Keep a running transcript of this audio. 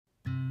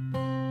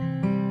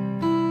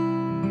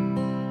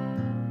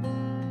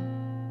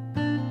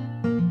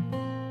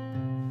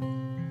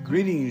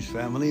Greetings,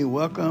 family.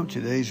 Welcome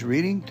to today's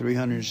reading,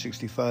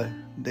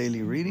 365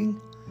 daily reading.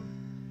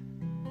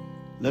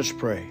 Let's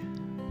pray.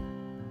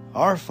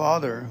 Our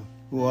Father,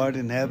 who art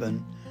in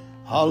heaven,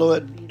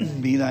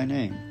 hallowed be thy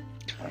name.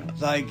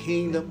 Thy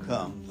kingdom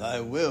come, thy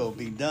will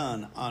be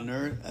done on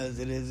earth as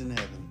it is in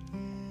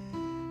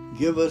heaven.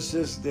 Give us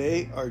this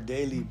day our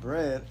daily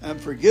bread,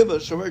 and forgive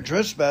us our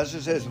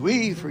trespasses as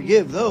we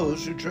forgive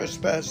those who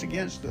trespass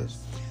against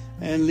us.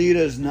 And lead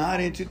us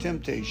not into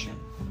temptation,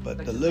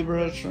 but deliver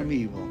us from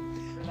evil.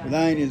 For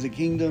thine is the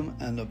kingdom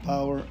and the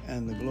power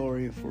and the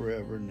glory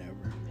forever and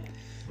ever.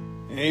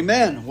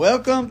 Amen.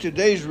 Welcome to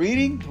today's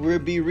reading. We'll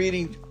be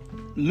reading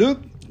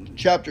Luke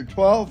chapter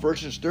 12,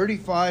 verses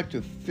 35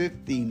 to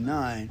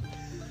 59.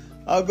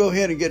 I'll go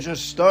ahead and get us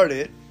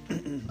started.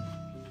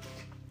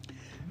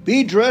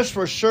 Be dressed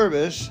for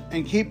service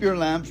and keep your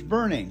lamps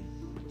burning,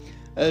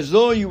 as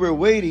though you were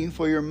waiting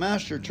for your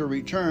master to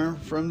return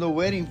from the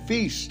wedding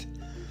feast.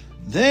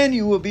 Then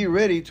you will be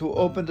ready to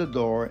open the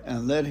door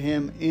and let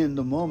him in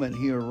the moment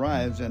he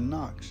arrives and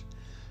knocks.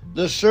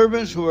 The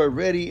servants who are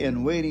ready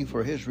and waiting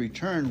for his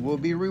return will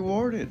be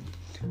rewarded.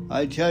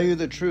 I tell you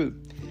the truth,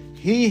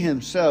 he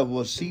himself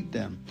will seat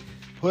them,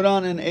 put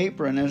on an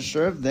apron and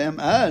serve them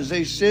as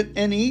they sit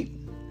and eat.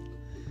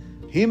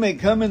 He may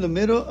come in the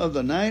middle of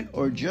the night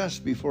or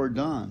just before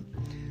dawn,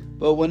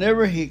 but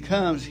whenever he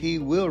comes, he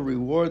will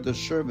reward the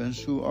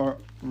servants who are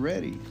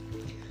ready.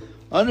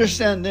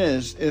 Understand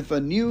this, if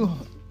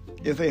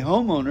a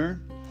homeowner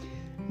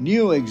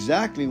knew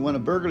exactly when a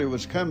burglar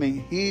was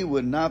coming, he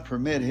would not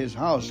permit his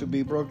house to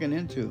be broken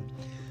into.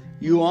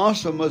 You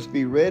also must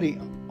be ready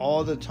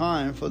all the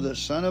time, for the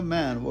Son of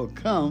Man will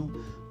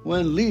come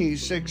when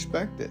least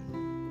expected.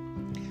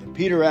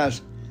 Peter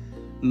asked,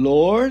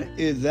 Lord,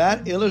 is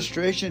that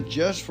illustration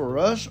just for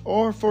us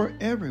or for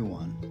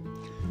everyone?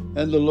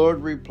 And the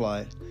Lord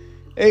replied,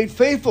 a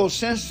faithful,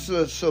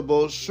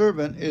 sensible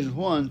servant is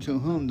one to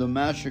whom the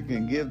master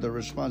can give the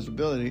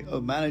responsibility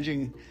of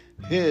managing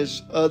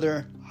his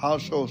other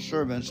household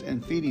servants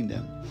and feeding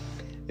them.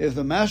 If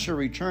the master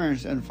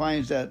returns and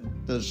finds that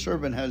the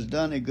servant has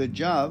done a good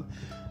job,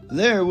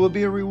 there will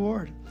be a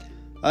reward.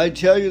 I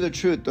tell you the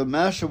truth, the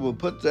master will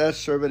put that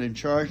servant in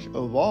charge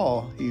of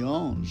all he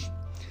owns.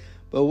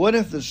 But what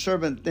if the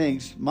servant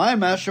thinks, my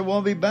master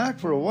won't be back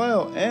for a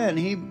while, and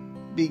he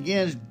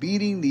begins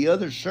beating the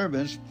other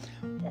servants,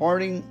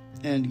 partying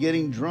and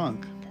getting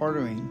drunk,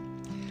 partying?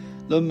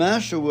 The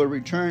master will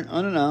return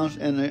unannounced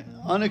and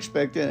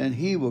unexpected, and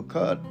he will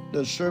cut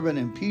the servant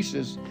in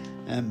pieces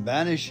and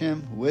banish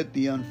him with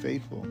the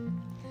unfaithful.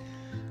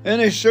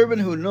 And a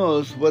servant who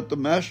knows what the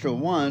master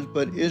wants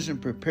but isn't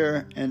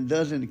prepared and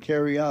doesn't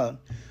carry out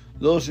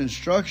those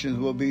instructions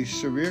will be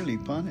severely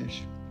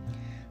punished.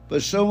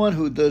 But someone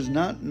who does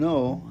not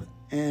know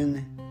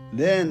and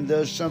then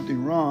does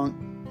something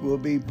wrong will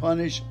be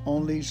punished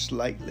only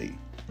slightly.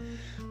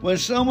 When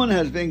someone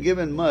has been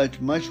given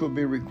much, much will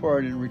be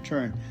required in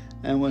return.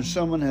 And when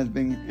someone has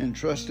been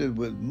entrusted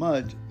with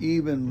much,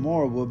 even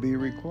more will be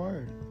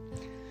required.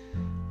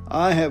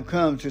 I have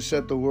come to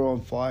set the world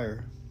on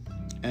fire,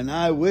 and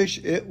I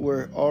wish it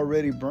were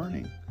already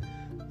burning.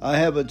 I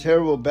have a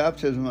terrible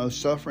baptism of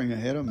suffering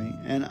ahead of me,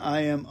 and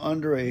I am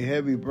under a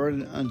heavy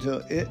burden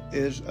until it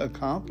is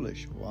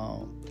accomplished.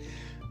 Wow.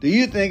 Do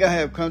you think I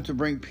have come to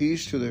bring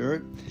peace to the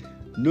earth?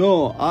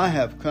 No, I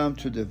have come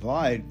to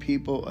divide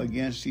people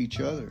against each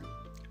other.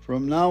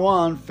 From now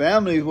on,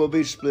 families will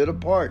be split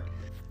apart.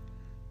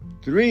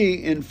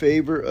 3 in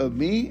favor of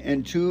me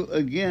and 2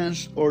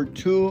 against, or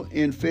 2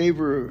 in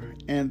favor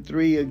and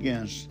 3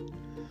 against.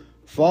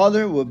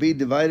 Father will be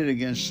divided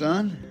against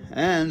son,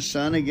 and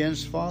son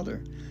against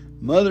father.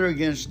 Mother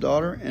against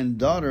daughter, and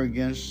daughter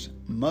against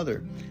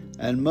mother.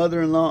 And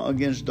mother-in-law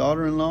against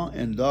daughter-in-law,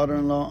 and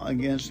daughter-in-law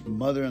against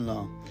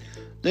mother-in-law.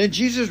 Then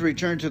Jesus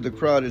returned to the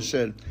crowd and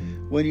said,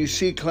 when you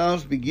see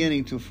clouds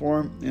beginning to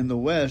form in the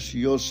west,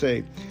 you'll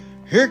say,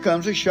 here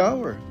comes a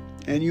shower.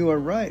 And you are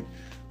right.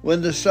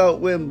 When the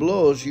south wind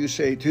blows, you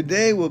say,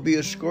 today will be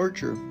a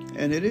scorcher,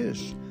 and it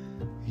is.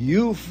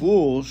 You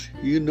fools,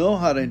 you know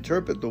how to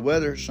interpret the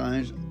weather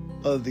signs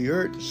of the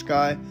earth, the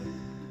sky,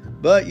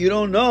 but you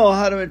don't know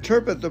how to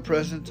interpret the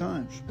present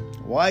times.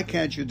 Why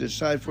can't you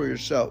decide for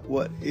yourself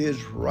what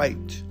is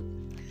right?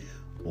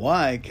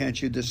 Why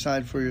can't you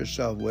decide for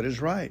yourself what is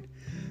right?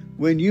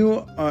 When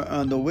you are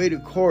on the way to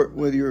court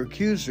with your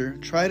accuser,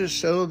 try to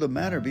settle the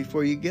matter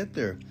before you get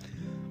there.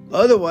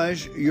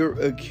 Otherwise, your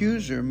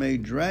accuser may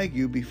drag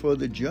you before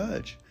the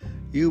judge,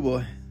 who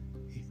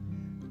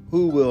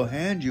will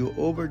hand you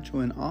over to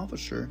an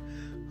officer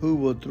who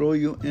will throw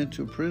you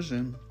into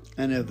prison.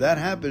 And if that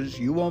happens,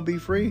 you won't be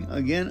free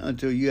again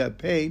until you have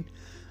paid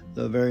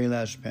the very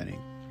last penny.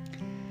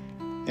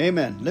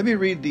 Amen. Let me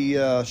read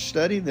the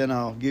study, then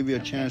I'll give you a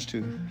chance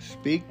to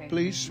speak,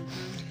 please.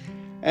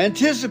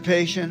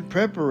 Anticipation,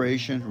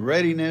 preparation,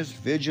 readiness,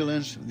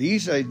 vigilance,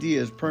 these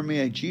ideas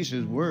permeate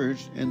Jesus'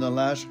 words in the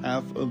last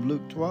half of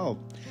Luke 12.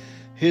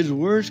 His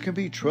words can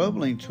be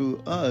troubling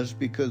to us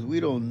because we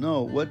don't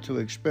know what to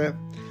expect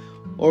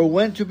or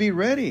when to be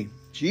ready.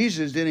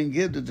 Jesus didn't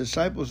give the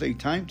disciples a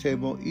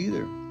timetable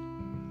either.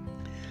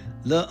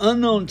 The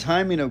unknown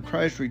timing of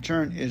Christ's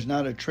return is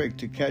not a trick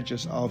to catch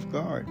us off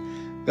guard.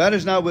 God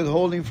is not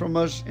withholding from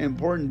us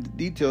important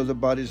details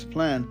about his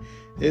plan.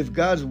 If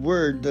God's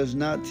word does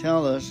not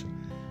tell us,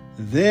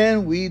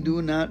 then we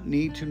do not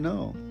need to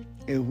know.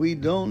 If we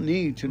don't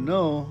need to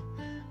know,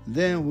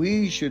 then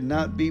we should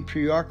not be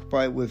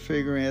preoccupied with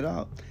figuring it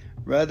out.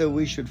 Rather,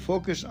 we should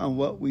focus on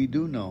what we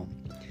do know.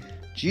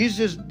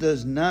 Jesus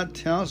does not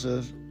tell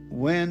us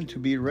when to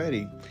be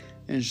ready.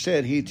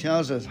 Instead, he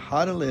tells us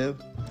how to live.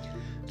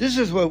 This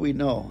is what we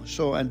know.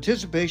 So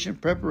anticipation,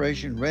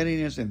 preparation,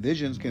 readiness, and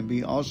visions can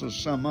be also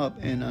summed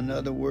up in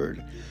another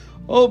word: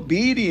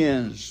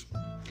 obedience.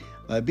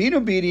 By being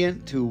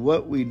obedient to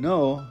what we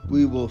know,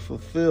 we will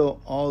fulfill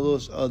all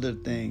those other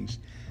things.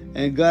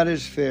 And God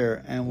is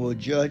fair and will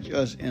judge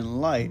us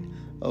in light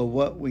of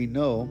what we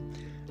know,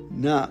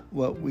 not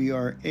what we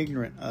are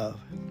ignorant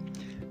of.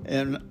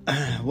 And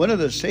one of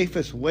the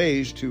safest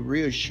ways to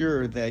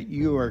reassure that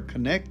you are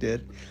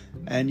connected,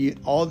 and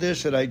all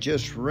this that I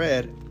just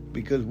read,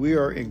 because we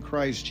are in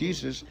Christ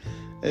Jesus,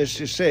 is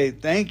to say,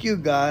 thank you,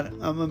 God,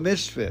 I'm a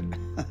misfit.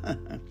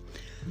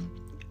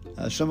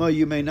 Some of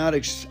you may not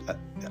accept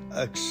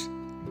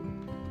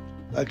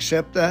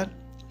that.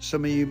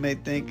 Some of you may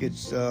think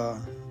it's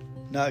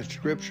not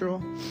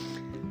scriptural.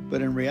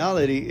 But in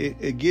reality,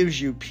 it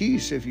gives you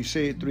peace if you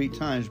say it 3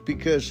 times.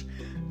 Because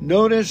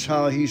notice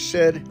how he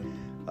said,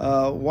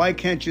 why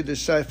can't you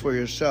decide for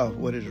yourself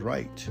what is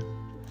right?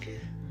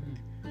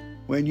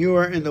 When you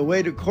are in the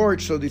way to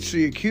court, so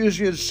the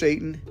accuser is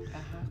Satan,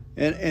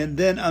 and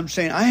then I'm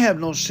saying, I have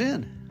no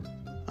sin.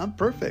 I'm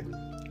perfect.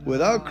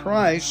 Without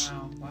Christ,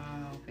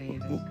 wow,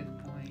 babe, that's a good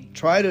point.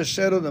 Try to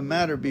settle the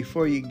matter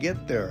before you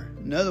get there.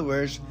 In other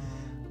words,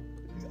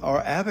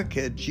 our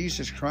advocate,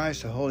 Jesus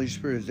Christ, the Holy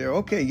Spirit, is there.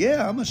 Okay,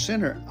 yeah, I'm a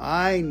sinner.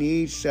 I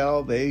need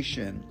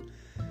salvation.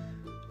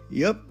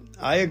 Yep,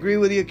 I agree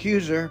with the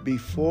accuser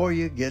before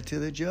you get to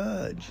the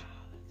judge.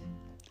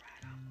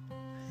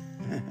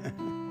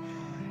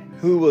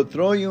 Who will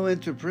throw you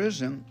into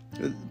prison.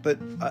 But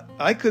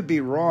I could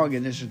be wrong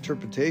in this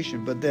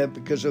interpretation, but that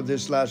because of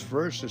this last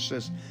verse, it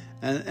says,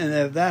 and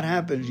if that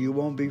happens, you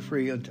won't be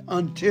free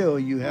until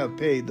you have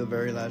paid the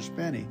very last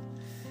penny.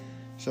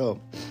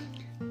 So,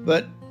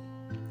 but,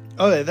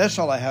 okay, that's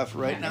all I have for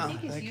right now. I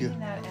think he's using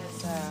that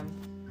as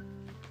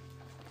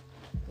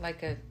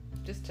like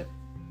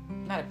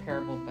not a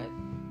parable, but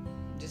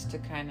just to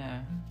kind of,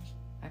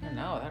 I don't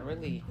know, that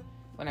really,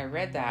 when I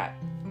read that.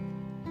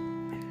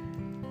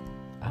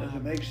 Does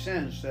it make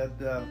sense that,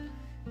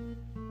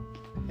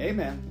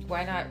 amen.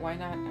 Why not?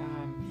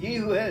 He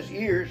who has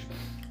ears,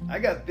 I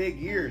got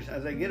big ears.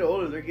 As I get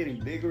older, they're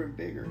getting bigger and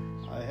bigger.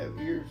 I have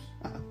ears.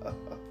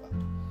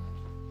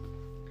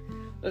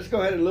 Let's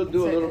go ahead and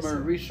do a little more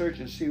research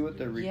and see what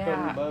the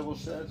Recovery Bible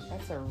says.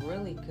 That's a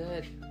really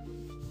good.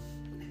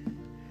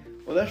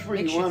 Well, that's where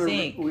you want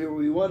to.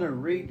 We want to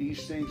read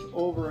these things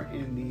over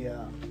in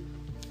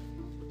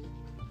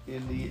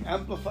the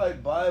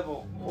Amplified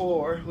Bible,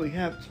 or we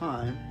have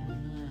time.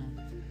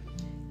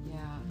 Yeah.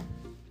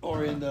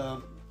 Or in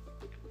the.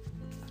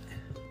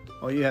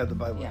 Oh, you have the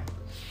Bible. Yeah.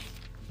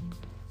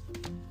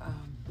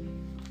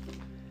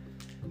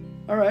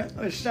 All right,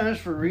 it stands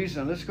for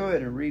reason. Let's go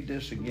ahead and read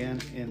this again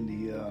in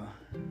the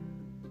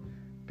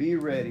be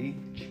ready,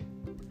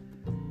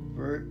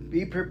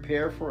 be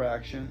prepared for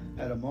action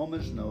at a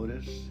moment's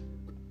notice.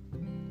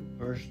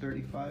 Verse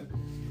 35.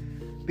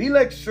 Be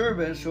like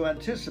servants who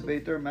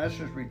anticipate their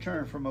master's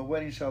return from a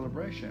wedding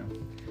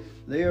celebration.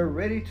 They are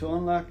ready to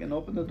unlock and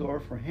open the door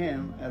for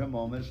him at a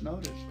moment's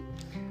notice.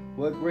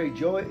 What great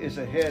joy is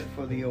ahead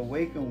for the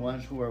awakened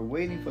ones who are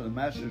waiting for the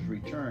master's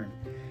return.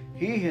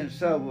 He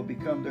himself will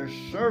become their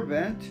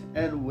servant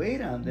and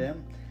wait on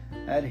them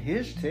at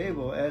his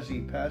table as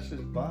he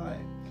passes by.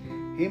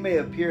 He may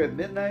appear at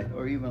midnight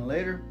or even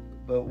later,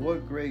 but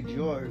what great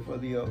joy for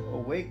the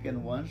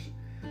awakened ones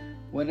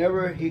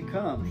whenever he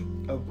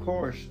comes. Of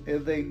course,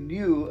 if they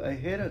knew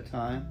ahead of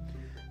time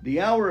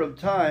the hour of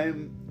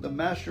time, the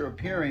master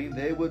appearing,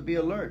 they would be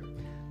alert,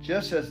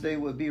 just as they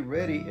would be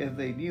ready if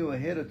they knew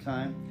ahead of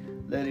time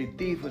that a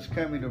thief was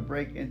coming to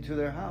break into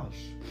their house.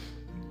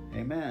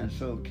 Amen.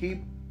 So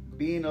keep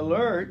being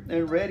alert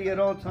and ready at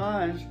all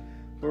times,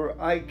 for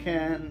I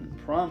can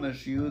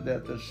promise you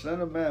that the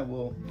Son of Man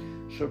will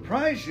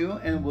surprise you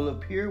and will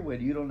appear when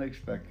you don't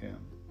expect him.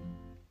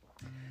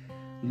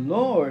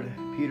 Lord,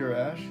 Peter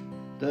asked,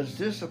 does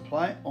this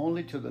apply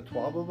only to the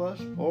 12 of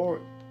us,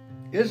 or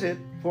is it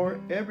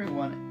for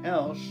everyone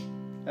else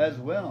as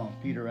well?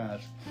 Peter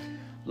asked.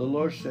 The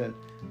Lord said,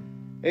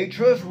 a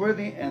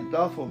trustworthy and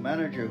thoughtful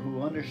manager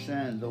who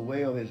understands the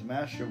way of his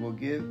master will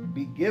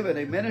be given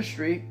a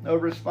ministry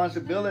of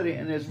responsibility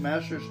in his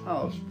master's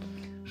house,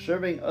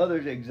 serving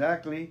others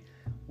exactly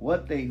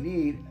what they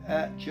need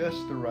at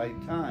just the right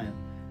time.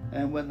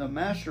 And when the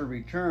master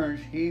returns,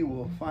 he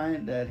will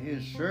find that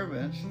his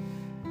servants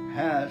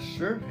has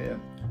served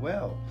him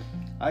well.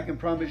 I can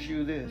promise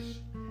you this.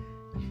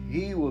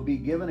 He will be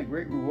given a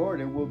great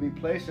reward and will be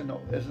placed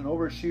as an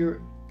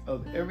overseer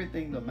of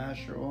everything the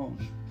master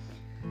owns.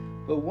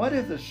 But what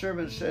if the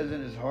servant says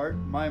in his heart,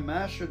 my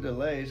master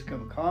delays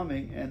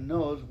coming and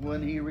knows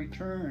when he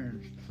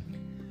returns?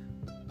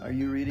 Are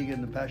you reading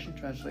in the Passion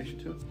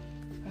Translation too?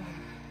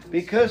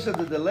 Because of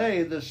the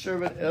delay, the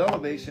servant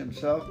elevates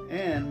himself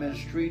and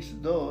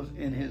mistreats those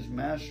in his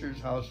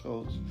master's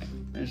households.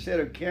 Instead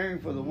of caring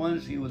for the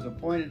ones he was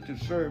appointed to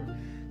serve,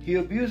 he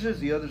abuses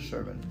the other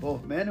servants,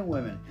 both men and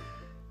women.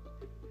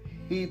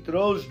 He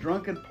throws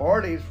drunken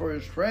parties for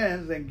his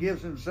friends and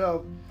gives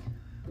himself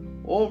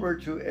over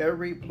to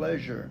every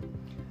pleasure.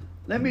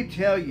 Let me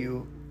tell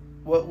you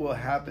what will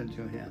happen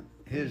to him.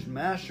 His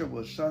master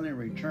will suddenly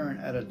return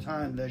at a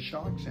time that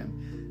shocks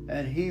him,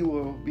 and he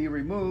will be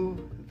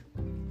removed,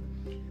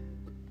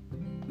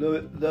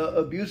 the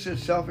abusive,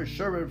 selfish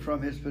servant,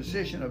 from his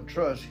position of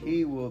trust.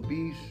 He will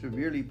be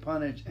severely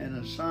punished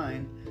and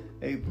assigned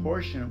a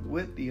portion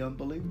with the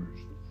unbelievers.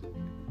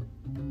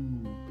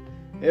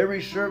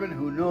 Every servant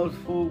who knows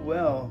full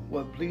well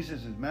what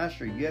pleases his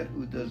master, yet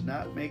who does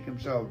not make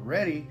himself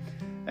ready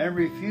and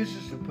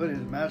refuses to put his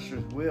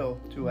master's will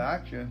to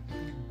action,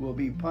 will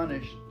be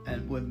punished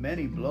and with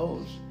many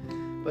blows.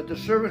 But the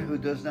servant who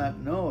does not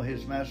know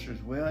his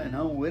master's will and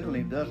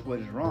unwittingly does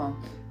what is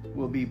wrong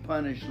will be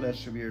punished less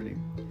severely.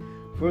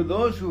 For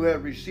those who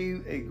have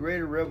received a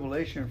greater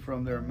revelation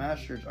from their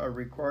masters are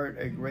required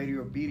a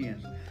greater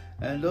obedience,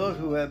 and those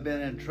who have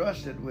been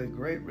entrusted with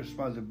great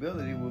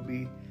responsibility will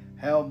be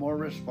held more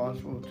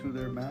responsible to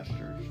their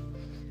masters.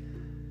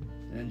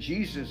 And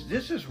Jesus,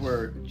 this is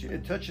where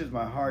it touches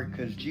my heart,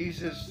 because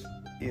Jesus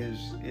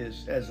is,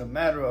 as a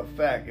matter of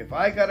fact, if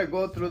I got to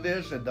go through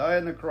this and die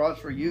on the cross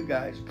for you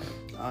guys,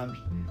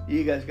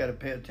 you guys got to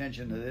pay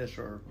attention to this,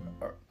 or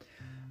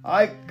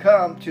I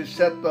come to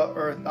set the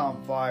earth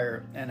on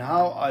fire, and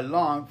how I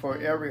long for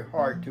every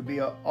heart to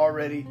be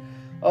already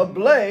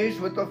ablaze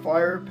with the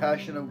fire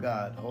passion of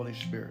God, Holy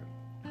Spirit.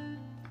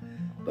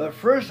 But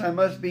first I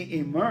must be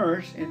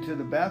immersed into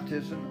the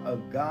baptism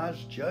of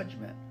God's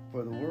judgment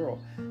for the world,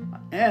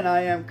 and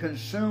I am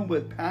consumed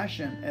with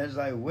passion as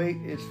I wait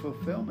its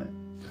fulfillment.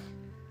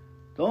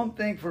 Don't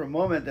think for a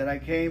moment that I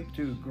came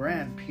to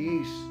grant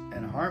peace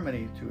and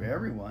harmony to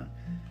everyone.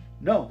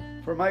 No,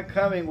 for my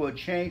coming will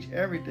change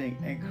everything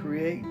and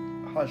create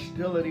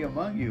hostility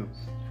among you.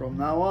 From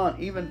now on,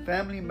 even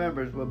family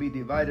members will be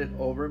divided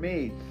over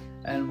me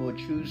and will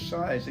choose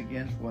sides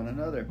against one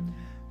another.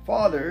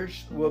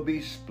 Fathers will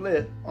be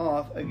split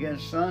off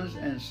against sons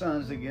and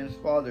sons against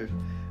fathers.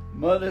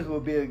 Mothers will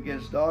be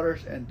against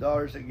daughters and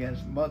daughters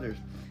against mothers.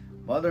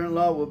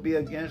 Mother-in-law will be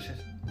against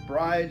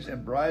brides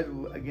and brides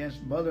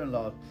against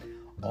mother-in-law,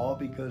 all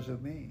because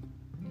of me.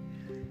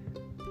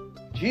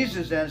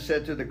 Jesus then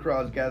said to the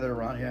crowds gathered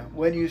around him,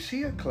 when you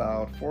see a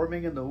cloud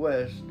forming in the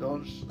west,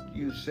 don't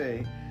you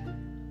say,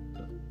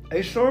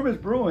 a storm is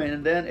brewing,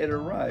 and then it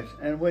arrives.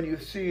 And when you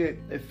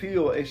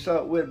feel a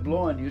south wind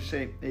blowing, you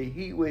say, a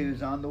heat wave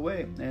is on the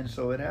way, and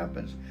so it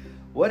happens.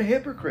 What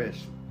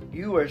hypocrites!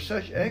 You are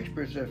such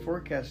experts at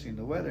forecasting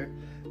the weather,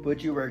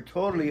 but you are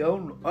totally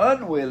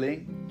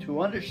unwilling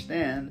to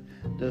understand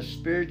the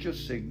spiritual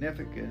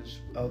significance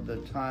of the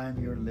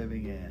time you're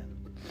living in.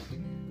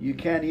 You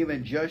can't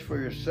even judge for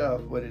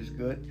yourself what is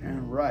good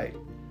and right.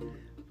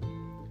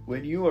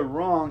 When you are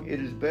wrong,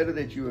 it is better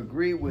that you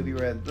agree with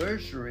your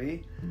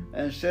adversary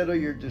and settle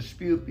your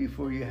dispute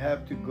before you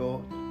have to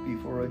go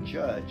before a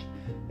judge.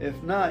 If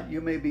not,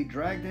 you may be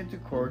dragged into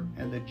court,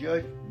 and the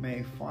judge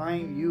may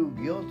find you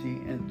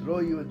guilty and throw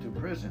you into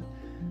prison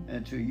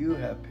until you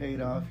have paid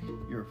off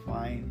your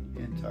fine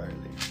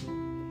entirely.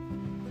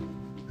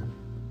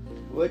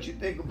 What you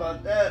think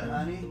about that,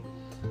 honey?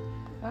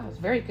 Oh, it's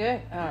very good.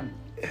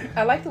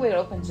 I like the way it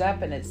opens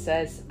up, and it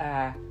says,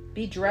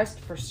 be dressed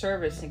for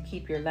service and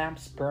keep your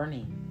lamps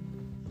burning.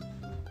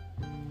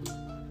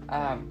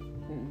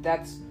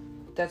 That's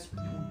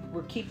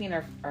we're keeping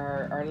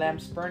our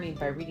lamps burning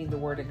by reading the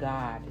Word of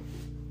God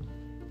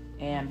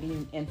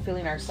and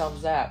filling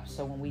ourselves up.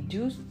 So when we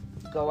do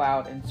go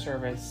out in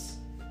service,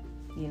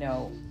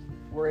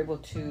 we're able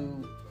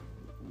to,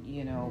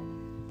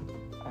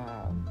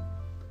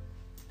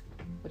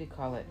 what do you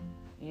call it?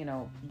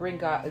 Bring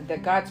God,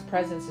 that God's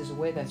presence is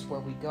with us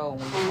where we go,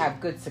 and we have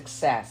good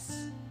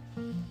success.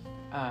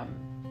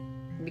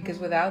 Because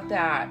without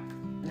that,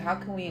 how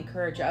can we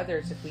encourage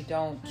others if we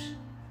don't?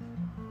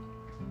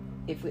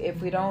 If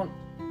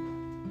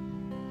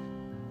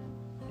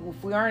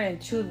we aren't in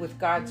tune with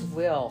God's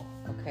will,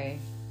 okay?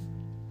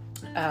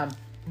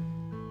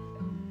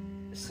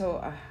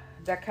 So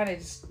that kind of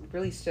just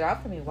really stood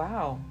out for me.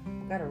 Wow,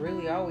 we've got to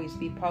really always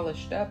be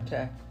polished up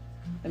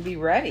and be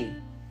ready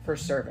for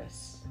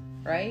service,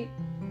 right?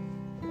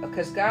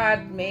 Because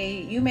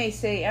you may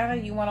say, Anna,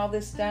 you want all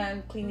this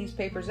done, clean these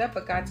papers up,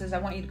 but God says, I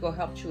want you to go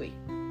help Chewy.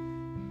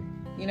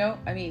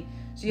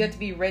 So you have to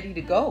be ready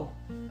to go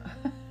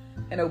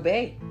and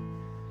obey,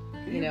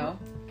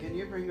 Can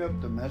you bring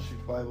up the Message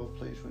Bible,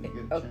 please, when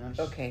you get a chance?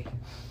 Okay.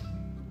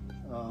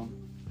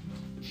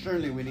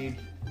 Certainly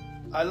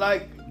I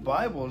like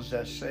Bibles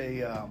that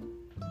say, I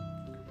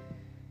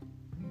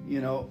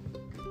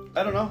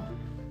don't know,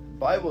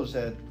 Bibles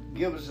that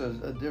give us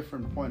a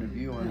different point of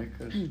view on it,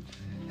 because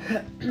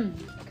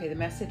Okay, the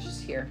message is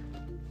here.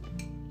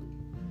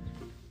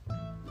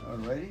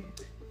 Alrighty.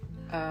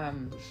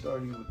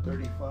 Starting with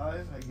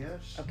 35, I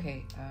guess.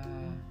 Okay,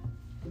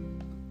 12:35.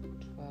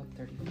 We'll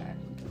go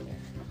there.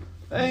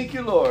 Thank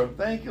you, Lord.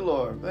 Thank you,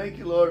 Lord. Thank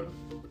you, Lord.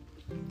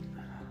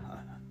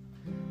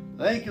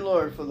 Thank you,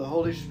 Lord, for the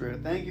Holy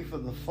Spirit. Thank you for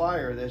the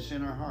fire that's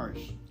in our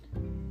hearts.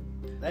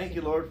 Thank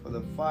you, Lord, for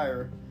the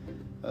fire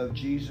of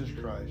Jesus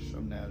Christ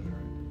of Nazareth.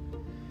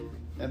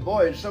 And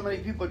boy, so many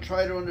people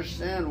try to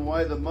understand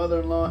why the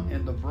mother-in-law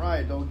and the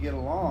bride don't get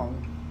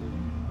along.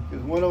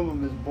 Because one of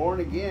them is born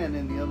again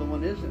and the other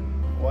one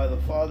isn't. Why the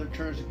father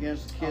turns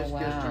against the kids,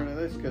 kids turn to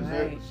this. Because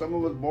some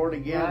of them is born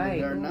again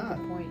and they're not.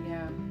 Good point,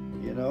 yeah.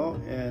 You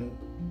know, and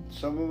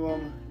some of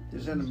them,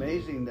 isn't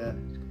amazing that,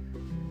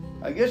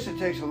 I guess it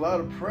takes a lot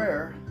of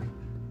prayer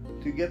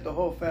to get the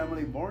whole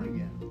family born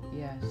again.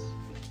 Yes.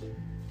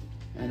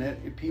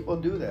 And people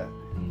do that.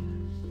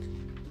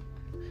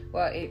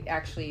 Well, it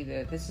actually,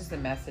 this is the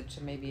message,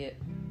 so maybe it,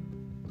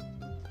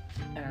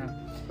 I don't know.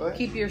 Go ahead.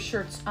 Keep your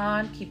shirts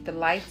on, keep the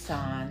lights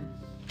on.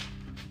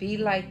 Be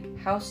like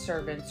house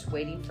servants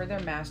waiting for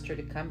their master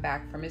to come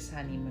back from his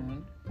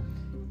honeymoon.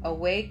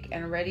 Awake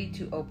and ready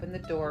to open the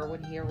door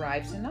when he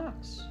arrives and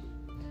knocks.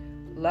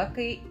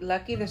 Lucky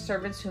the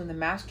servants whom the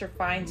master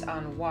finds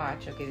on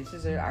watch. Okay, this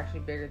is actually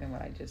bigger than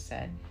what I just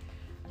said.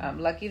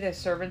 Lucky the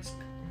servants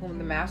whom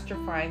the master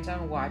finds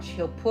on watch.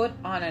 He'll put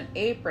on an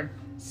apron,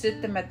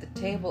 sit them at the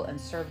table, and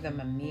serve them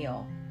a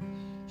meal,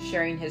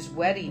 sharing his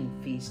wedding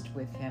feast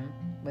with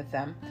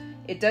them.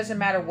 It doesn't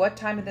matter what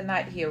time of the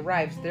night he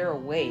arrives, they're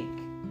awake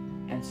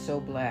and so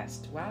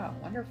blessed. Wow,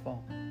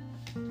 wonderful.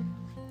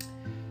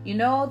 You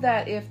know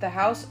that if the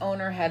house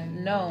owner had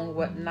known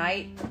what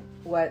night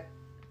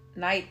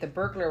the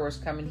burglar was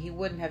coming, he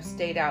wouldn't have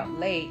stayed out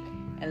late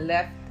and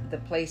left the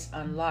place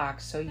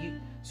unlocked. So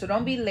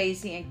don't be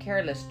lazy and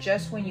careless.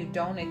 Just when you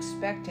don't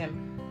expect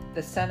him,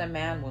 the Son of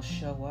Man will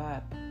show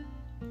up.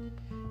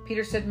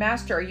 Peter said,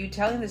 Master, are you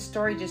telling this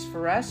story just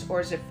for us, or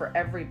is it for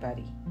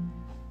everybody?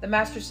 The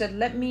master said,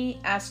 let me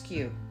ask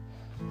you,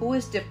 who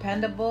is the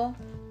dependable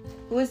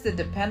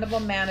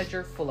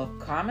manager full of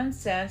common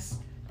sense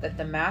that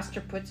the master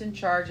puts in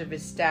charge of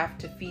his staff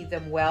to feed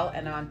them well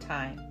and on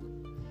time?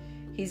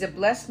 He's a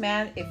blessed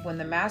man if when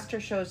the master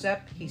shows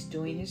up, he's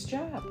doing his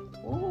job.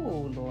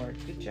 Oh, Lord,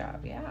 good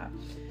job, yeah.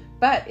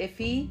 But if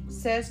he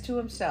says to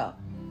himself,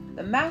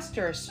 the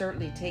master is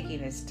certainly taking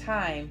his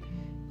time,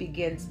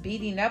 begins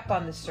beating up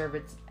on the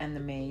servants and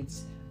the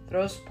maids,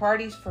 throws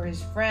parties for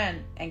his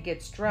friend, and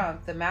gets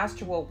drunk, the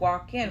master will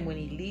walk in when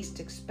he least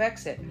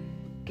expects it,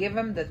 give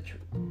him the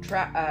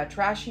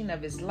trashing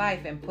of his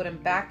life, and put him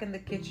back in the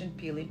kitchen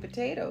peeling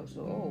potatoes.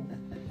 Oh,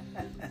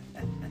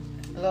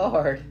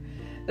 Lord.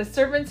 The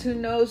servants who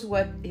knows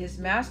what his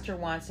master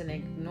wants and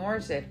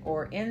ignores it,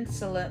 or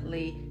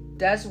insolently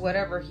does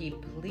whatever he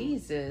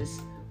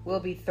pleases, will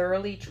be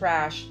thoroughly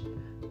trashed.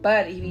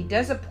 But if he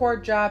does a poor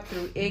job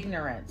through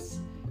ignorance,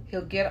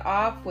 he'll get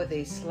off with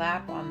a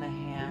slap on the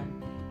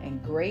hand.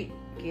 And great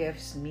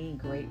gifts mean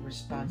great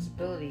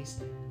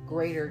responsibilities.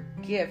 Greater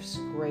gifts,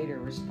 greater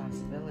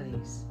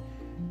responsibilities.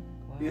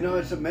 Wow. You know,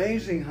 it's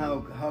amazing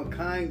how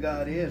kind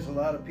God is. A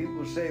lot of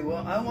people say,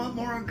 well, I want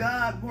more of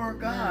God, more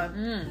of God.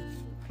 Mm-hmm.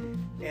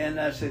 And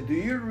I said, do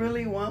you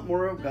really want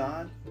more of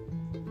God?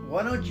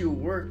 Why don't you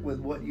work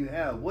with what you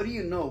have? What do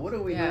you know? What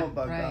do we know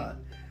about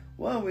God?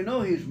 Well, we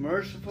know He's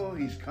merciful,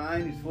 He's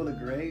kind, He's full of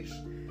grace.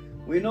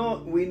 We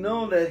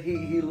know that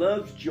He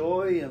loves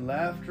joy and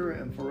laughter,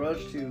 and for us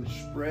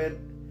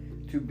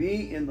to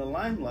be in the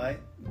limelight,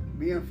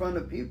 be in front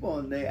of people,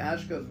 and they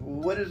ask us,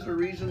 well, what is the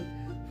reason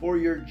for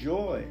your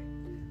joy?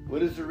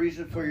 What is the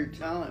reason for your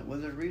talent? What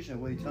is the reason?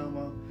 What are you talking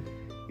about?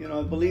 You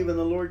know, believe in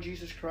the Lord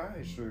Jesus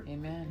Christ. Or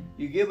amen.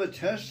 You give a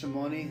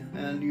testimony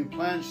and you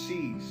plant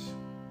seeds.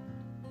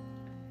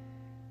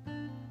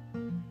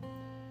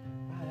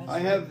 I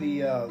have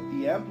the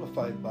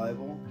Amplified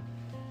Bible,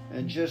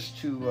 and just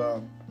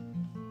to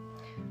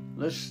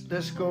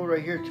let's go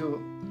right here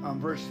to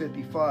verse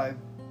 55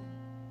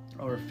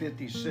 or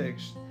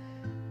 56.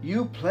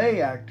 You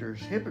play actors,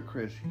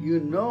 hypocrites, you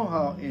know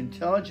how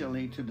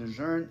intelligently to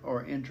discern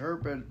or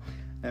interpret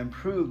and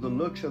prove the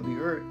looks of the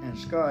earth and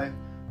sky,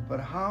 but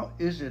how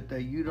is it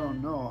that you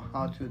don't know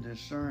how to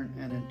discern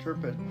and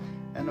interpret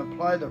and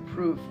apply the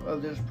proof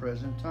of this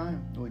present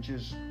time, which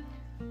is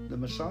the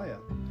Messiah?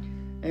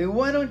 And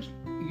why don't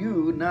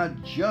you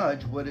not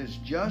judge what is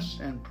just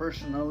and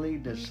personally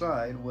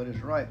decide what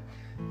is right?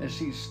 And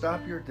see,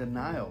 stop your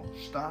denial.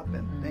 Stop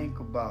and think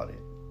about it.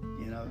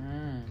 You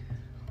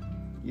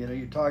know,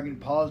 you're talking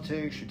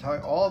politics.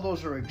 All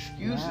those are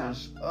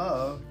excuses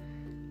of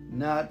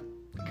not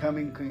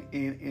coming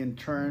in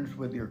terms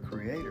with your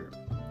Creator.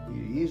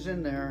 He's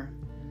in there.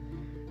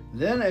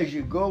 Then as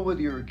you go with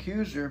your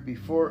accuser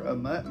before a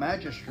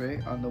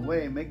magistrate on the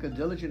way, make a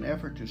diligent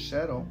effort to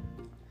settle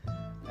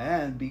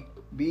and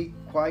be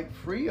quite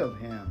free of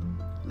him,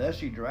 lest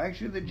he drags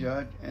you to the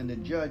judge and the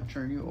judge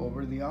turn you over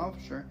to the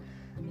officer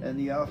and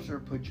the officer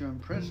put you in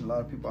prison. A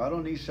lot of people, I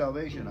don't need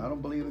salvation. I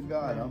don't believe in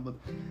God.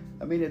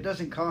 I mean, it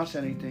doesn't cost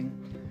anything.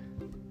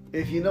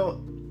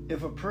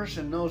 if a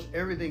person knows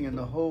everything in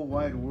the whole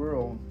wide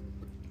world,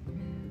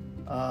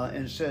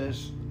 and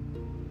says,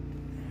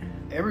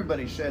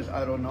 everybody says,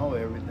 I don't know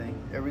everything.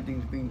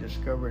 Everything's being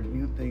discovered,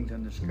 new things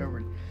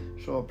undiscovered.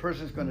 So a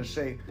person's going to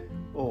say,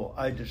 oh,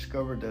 I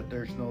discovered that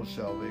there's no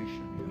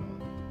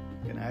salvation,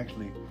 can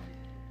actually,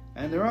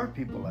 and there are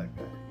people like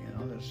that,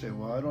 that say,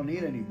 well, I don't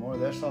need any more.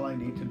 That's all I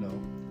need to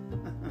know.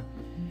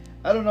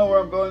 I don't know where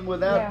I'm going with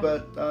that,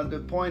 but the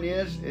point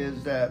is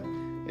that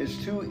it's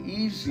too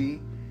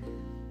easy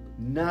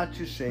not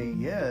to say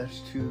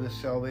yes to the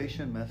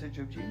salvation message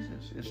of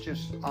Jesus. It's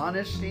just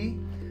honesty.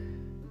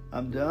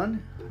 I'm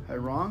done. I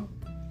wrong.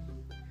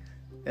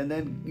 And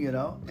then,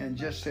 and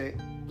just say,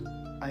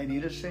 I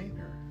need a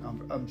Savior.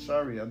 I'm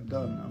sorry. I'm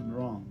done. I'm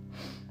wrong.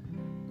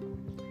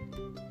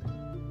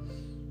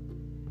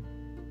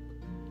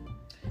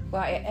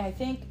 Well, I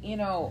think,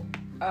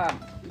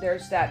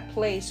 there's that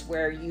place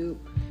where you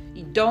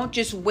don't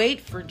just wait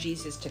for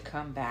Jesus to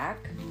come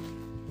back,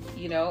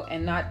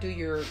 and not do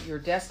your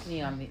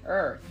destiny on the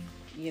earth.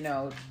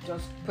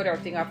 Don't put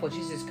everything up, well,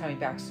 Jesus is coming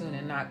back soon,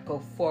 and not go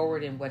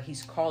forward in what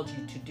he's called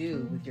you to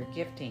do with your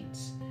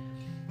giftings.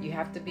 You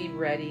have to be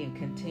ready and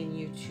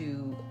continue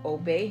to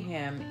obey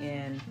him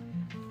in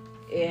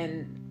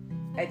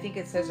I think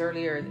it says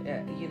earlier,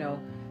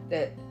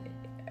 that,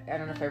 I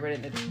don't know if I read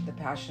it in the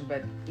Passion,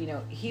 but,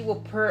 he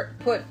will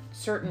put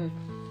certain,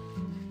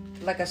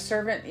 like a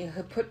servant,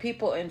 he'll put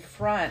people in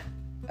front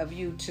of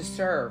you to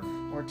serve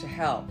or to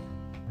help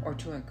or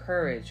to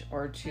encourage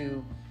or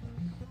to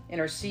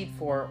intercede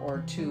for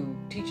or to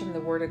teach them the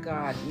Word of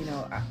God.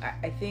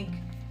 I think,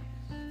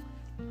 I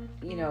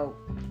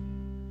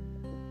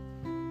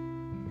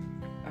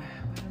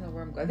don't know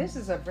where I'm going. This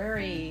is a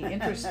very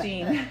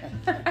interesting,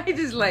 I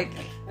just like,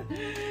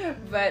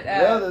 but...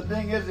 the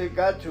thing is, it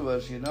got to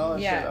us, said,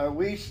 are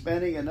we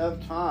spending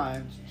enough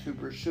time to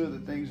pursue the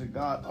things of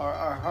God? Are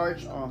our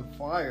hearts on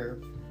fire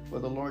for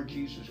the Lord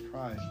Jesus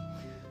Christ?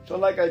 So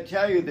like I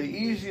tell you, the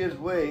easiest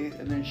way,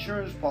 an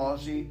insurance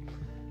policy,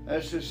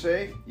 is to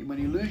say, when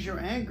you lose your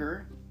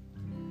anger,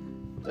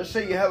 let's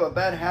say you have a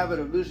bad habit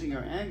of losing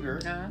your anger,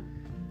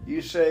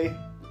 you say,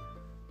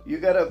 you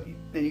got a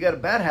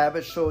bad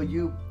habit, so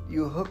you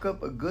hook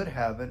up a good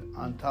habit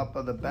on top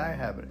of the bad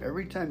habit.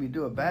 Every time you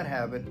do a bad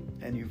habit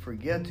and you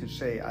forget to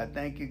say, I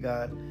thank you,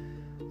 God,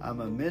 I'm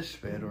a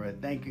misfit, or I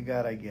thank you,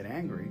 God, I get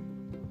angry,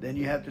 then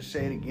you have to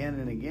say it again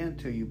and again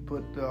till you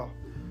put the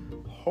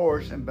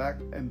horse in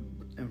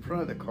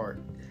front of the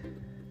cart,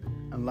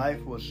 and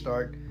life will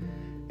start.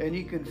 And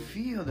you can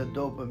feel the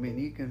dopamine,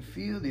 you can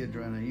feel the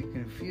adrenaline, you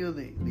can feel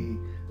the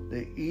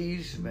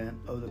easement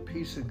of the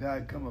peace of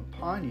God come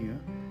upon you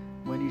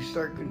when you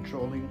start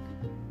controlling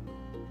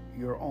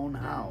your own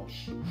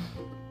house.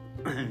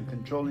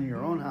 Controlling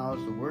your own house,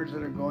 the words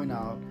that are going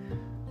out,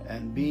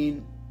 and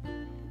being,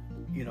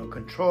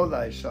 control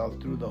thyself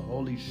through the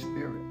Holy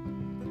Spirit.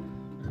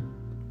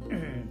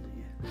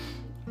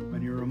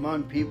 When you're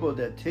among people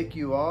that tick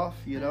you off,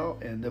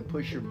 and they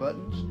push your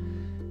buttons,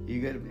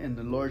 and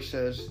the Lord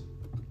says,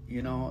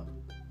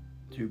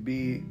 to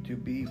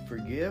be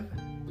forgive,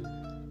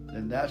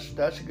 then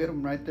that's a good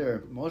one right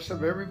there. Most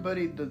of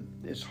everybody,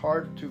 it's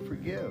hard to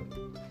forgive.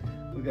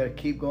 We got to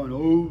keep going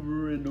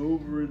over and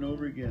over and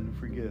over again to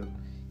forgive.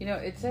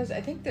 It says,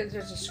 I think there's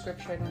a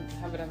scripture, I don't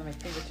have it on my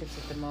fingertips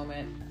at the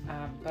moment,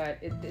 but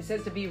it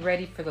says to be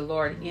ready for the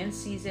Lord in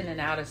season and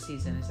out of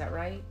season. Is that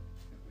right?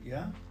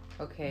 Yeah.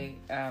 Okay.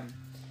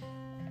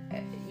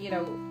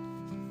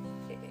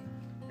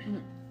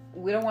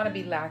 We don't want to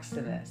be lax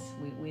to this.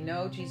 We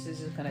know Jesus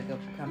is going to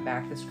come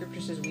back. The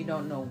scripture says we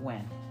don't know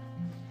when.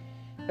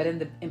 But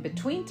in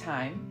between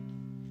time,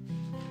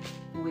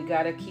 we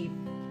got to keep...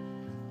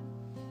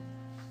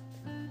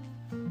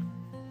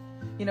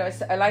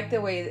 I like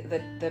the way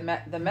that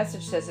the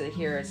message says it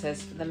here. It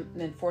says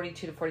in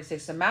 42 to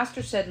 46, the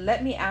master said,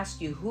 let me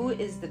ask you, who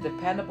is the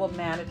dependable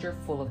manager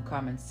full of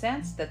common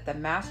sense that the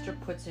master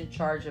puts in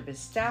charge of his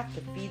staff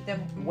to feed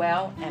them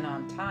well and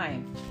on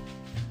time?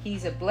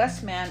 He's a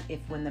blessed man if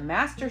when the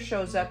master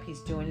shows up, he's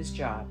doing his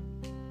job.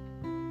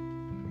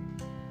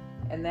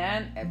 And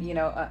then,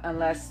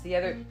 unless the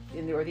other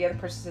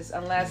person says,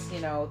 unless,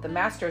 the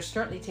master is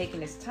certainly taking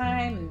his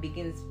time and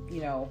begins,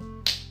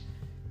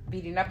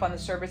 beating up on the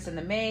servants and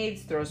the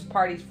maids, throws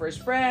parties for his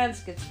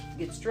friends,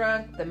 gets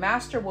drunk, the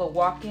master will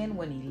walk in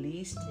when he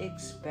least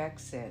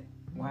expects it.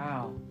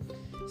 Wow.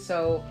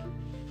 So,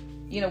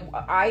 we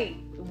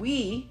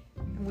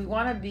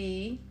want to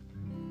be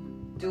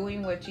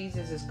doing what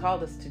Jesus has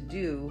called us to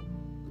do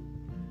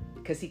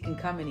because he can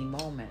come any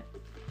moment.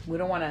 We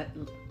don't want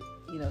to,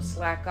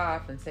 slack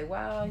off and say,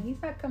 well, he's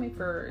not coming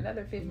for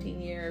another 15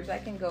 years. I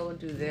can go and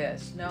do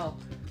this. No,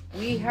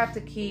 we have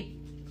to keep,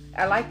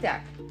 I like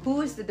that.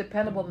 Who is the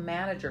dependable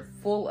manager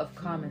full of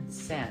common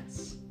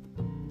sense?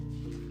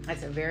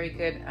 That's a very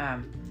good,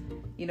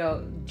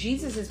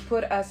 Jesus has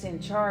put us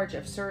in charge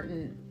of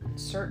certain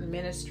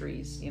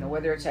ministries,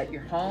 whether it's at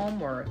your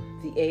home or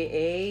the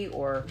AA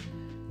or,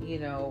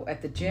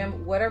 at the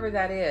gym, whatever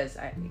that is.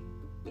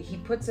 He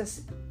puts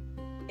us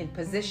in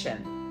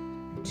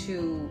position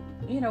to,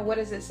 what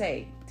does it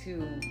say?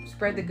 To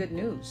spread the good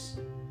news,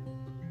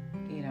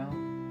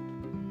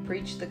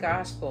 preach the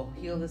gospel,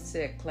 heal the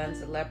sick, cleanse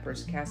the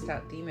lepers, cast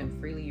out demons.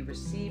 Freely you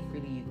receive,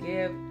 freely you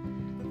give.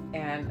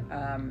 And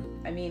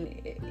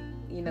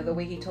the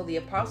way he told the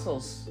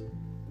apostles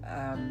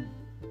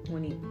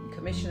when he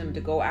commissioned them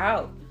to go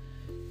out,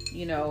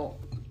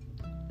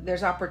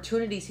 there's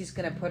opportunities he's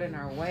going to put in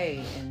our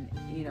way, and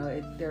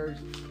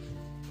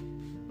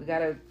we got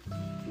to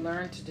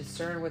learn to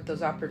discern what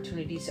those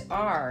opportunities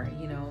are.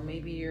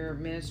 Maybe your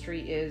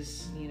ministry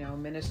is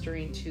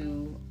ministering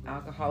to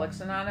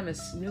Alcoholics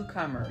Anonymous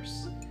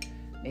newcomers.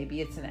 Maybe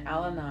it's an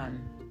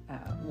Al-Anon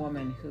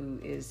woman who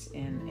is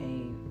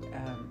in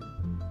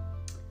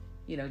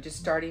a just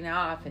starting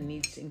off and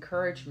needs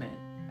encouragement.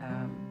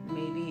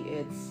 Maybe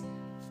it's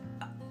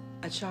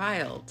a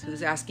child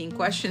who's asking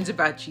questions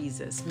about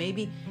Jesus.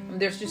 Maybe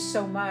there's just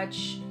so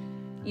much,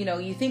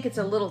 you think it's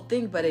a little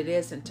thing, but it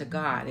isn't to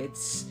God.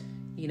 It's,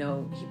 he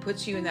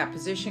puts you in that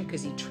position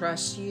because he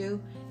trusts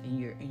you, and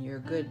you're a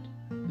good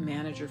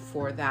manager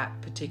for that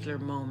particular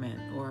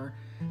moment or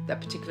that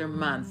particular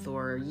month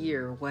or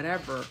year or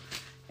whatever.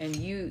 And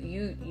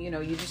you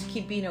just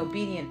keep being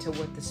obedient to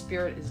what the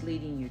Spirit is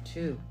leading you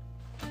to.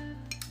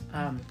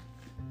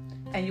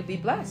 And you'll be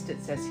blessed,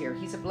 it says here.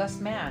 He's a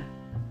blessed man.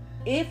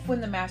 If when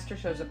the master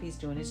shows up, he's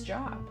doing his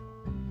job.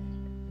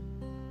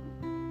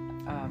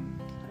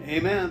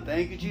 Amen.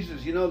 Thank you,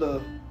 Jesus.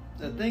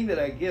 The thing that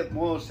I get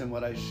most and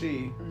what I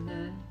see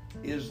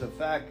is the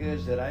fact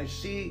is that I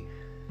see,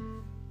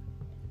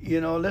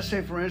 let's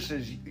say for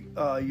instance,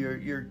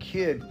 your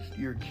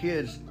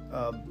kids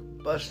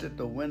busted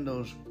the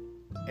windows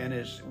and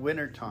it's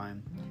winter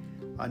time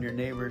on your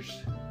neighbor's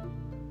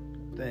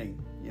thing.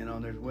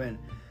 There's wind.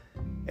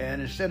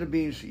 And instead of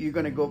you're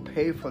going to go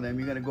pay for them,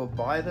 you're going to go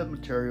buy the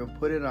material,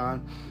 put it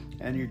on,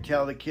 and you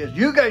tell the kids,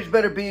 you guys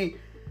better be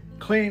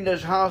cleaning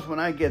this house when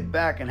I get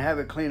back and have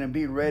it clean and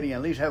be ready,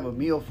 at least have a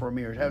meal for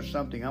me or have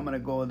something. I'm going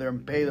to go there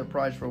and pay the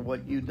price for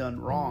what you done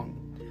wrong.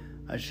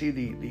 I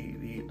see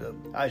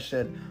I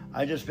said,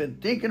 I just been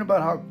thinking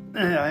about how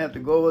I have to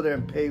go over there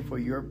and pay for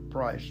your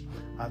price.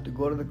 I have to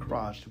go to the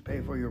cross to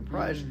pay for your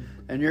price.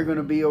 And you're going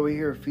to be over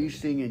here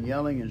feasting and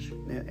yelling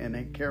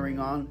and carrying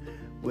on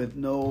with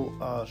no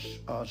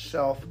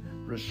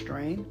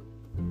self-restraint,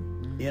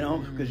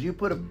 because you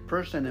put a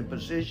person in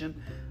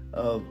position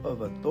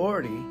of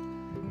authority,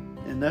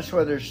 and that's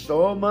why there's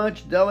so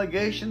much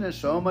delegation and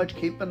so much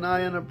keep an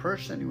eye on a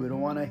person. We don't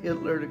want a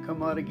Hitler to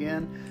come out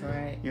again.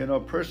 Right. A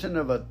person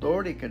of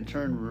authority can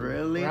turn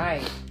really...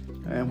 Right.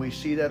 And we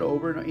see that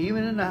over and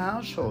even in the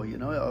household,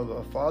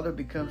 a father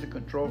becomes a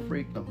control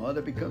freak, the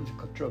mother becomes a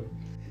control...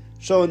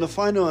 So in the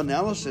final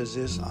analysis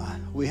is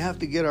we have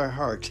to get our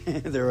heart.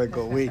 There I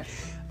go.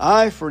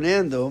 I,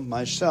 Fernando,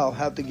 myself,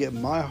 have to get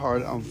my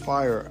heart on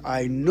fire.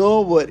 I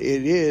know what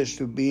it is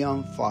to be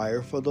on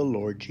fire for the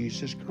Lord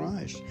Jesus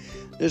Christ.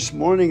 This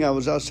morning I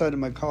was outside of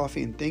my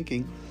coffee and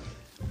thinking.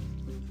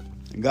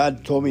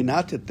 God told me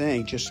not to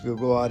think, just to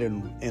go out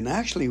and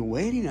actually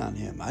waiting on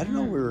Him. I didn't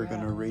know we were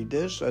going to read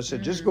this. I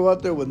said, just go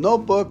out there with no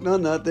book, no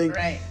nothing.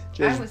 Right.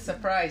 I was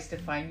surprised to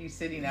find you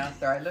sitting out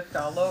there. I looked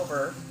all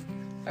over.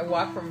 I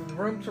walked from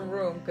room to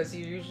room because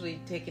you're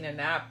usually taking a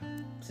nap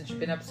since you've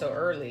been up so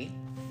early.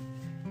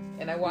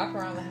 And I walk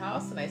around the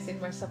house and I say to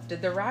myself,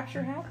 did the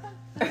rapture happen?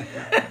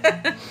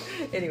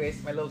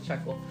 Anyways, my little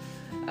chuckle.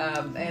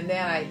 And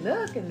then I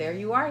look and there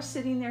you are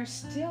sitting there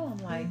still.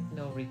 I'm like,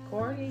 no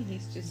recording.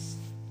 He's just,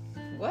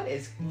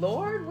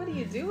 Lord, what are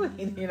you doing?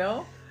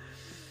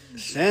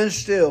 Stand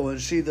still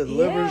and see the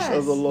deliverance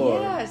of the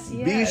Lord. Yes.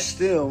 Be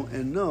still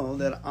and know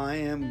that I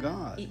am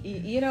God.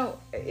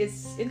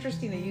 It's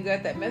interesting that you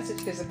got that message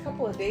because a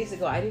couple of days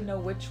ago, I didn't know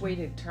which way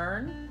to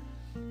turn.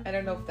 I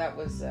don't know if that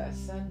was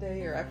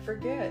Sunday or I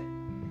forget.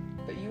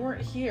 But you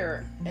weren't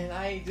here, and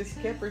I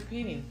just kept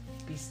repeating,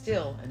 be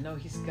still and know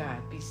He's God.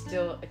 Be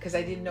still, because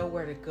I didn't know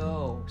where to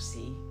go,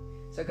 see?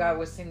 So God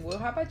was saying, well,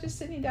 how about just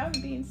sitting down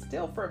and being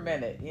still for a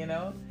minute,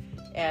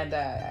 And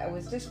I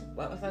was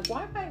like,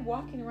 why am I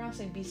walking around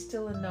saying, be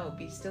still and know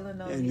And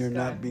He's you're God?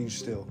 not being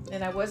still.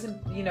 And I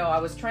wasn't, I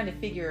was trying to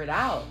figure it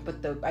out,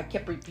 but I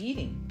kept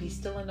repeating, be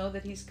still and know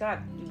that He's God.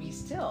 Be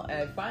still.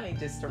 And I finally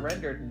just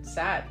surrendered and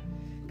sat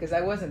because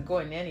I wasn't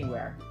going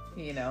anywhere,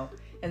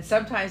 And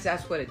sometimes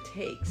that's what it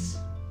takes.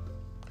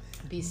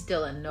 Be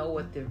still and know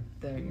what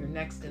your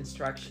next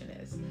instruction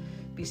is.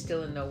 Be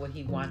still and know what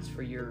He wants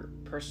for your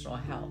personal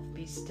health.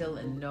 Be still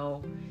and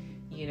know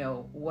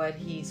what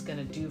He's going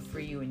to do for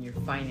you in your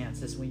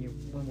finances when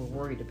we're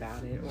worried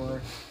about it, or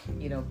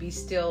be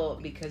still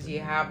because you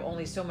have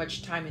only so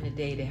much time in a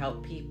day to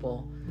help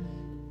people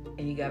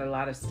and you got a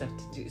lot of stuff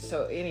to do.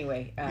 So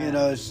anyway,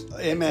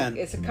 amen.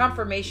 It's a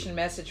confirmation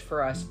message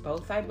for us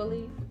both, I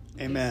believe.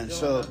 Amen.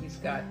 So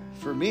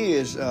for me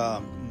is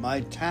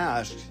my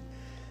task.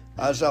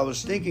 As I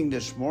was thinking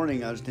this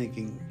morning, I was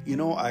thinking,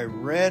 I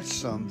read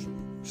some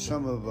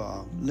of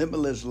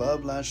Limitless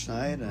Love last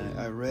night.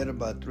 I read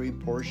about 3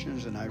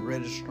 portions, and I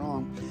read it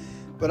strong.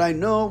 But I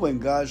know when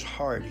God's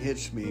heart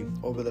hits me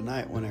over the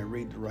night when I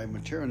read the right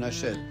material. And I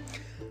said,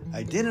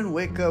 I didn't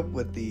wake up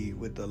with the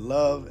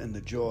love and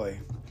the joy.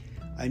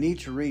 I need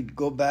to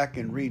go back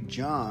and read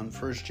John,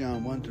 1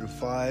 John 1 through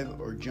 5,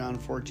 or John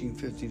 14,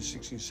 15,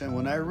 16, 17.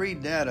 When I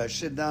read that, I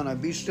sit down, I'll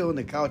be still on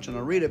the couch, and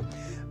I'll read it.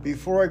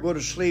 Before I go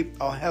to sleep,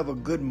 I'll have a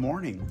good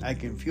morning. I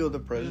can feel the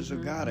presence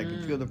of God. I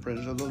can feel the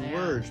presence of those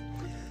words.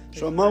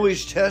 So I'm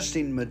always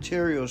testing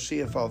material, see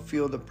if I'll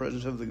feel the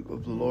presence of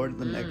the Lord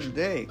the next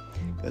day,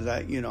 because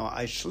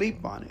I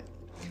sleep on it.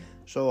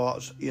 So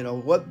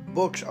what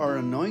books are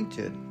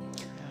anointed?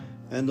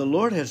 And the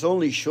Lord has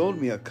only showed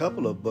me a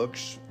couple of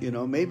books,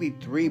 maybe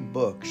 3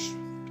 books,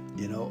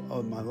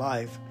 of my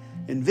life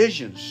in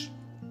visions.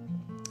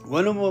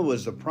 One of them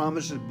was the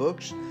Promises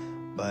books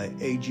by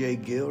A.J.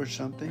 Gill or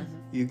something.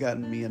 You got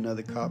me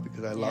another copy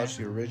because I lost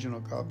the original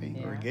copy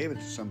or gave it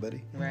to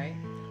somebody. Right.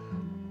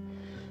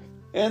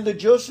 And the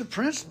Joseph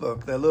Prince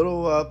book, that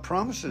little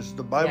Promises,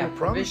 the Bible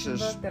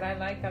Promises. book that I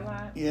like a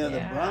lot. Yeah,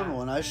 the brown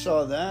one. I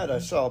saw that. I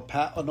saw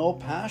an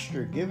old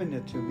pastor giving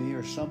it to me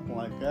or something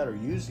like that, or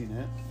using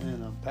it,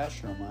 and a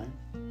pastor of mine.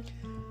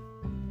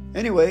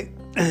 Anyway,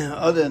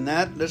 other than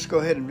that, let's go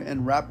ahead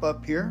and wrap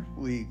up here.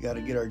 We got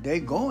to get our day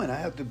going. I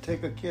have to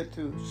take a kid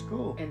to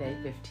school. At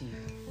 8:15.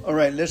 All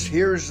right,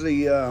 here's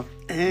the,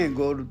 and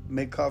go to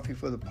make coffee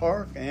for the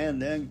park,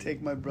 and then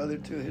take my brother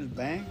to his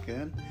bank,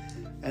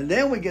 and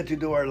then we get to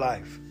do our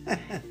life.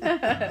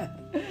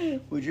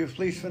 Would you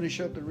please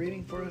finish up the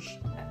reading for us?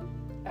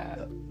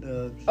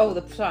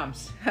 The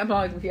Psalms.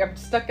 I'm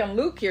stuck on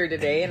Luke here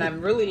today, and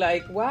I'm really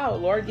like, wow,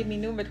 Lord, give me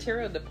new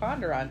material to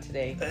ponder on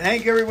today.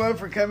 Thank everyone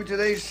for coming to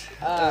today's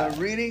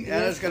reading.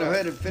 Anna's going to go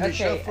ahead and finish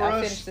up for us.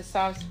 I'll finish the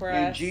Psalms for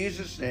us. In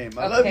Jesus' name.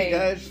 I love you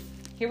guys.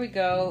 Here we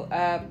go.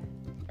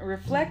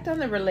 Reflect on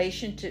the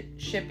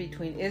relationship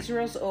between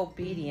Israel's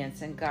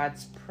obedience and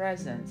God's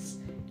presence.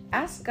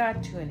 Ask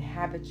God to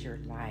inhabit your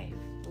life.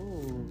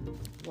 Ooh,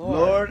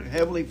 Lord,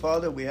 Heavenly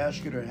Father, we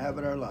ask you to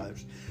inhabit our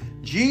lives.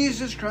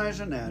 Jesus Christ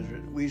of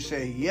Nazareth, we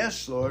say,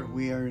 yes, Lord,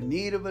 we are in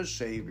need of a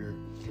Savior.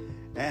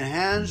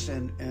 Enhance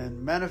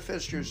and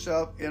manifest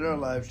yourself in our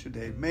lives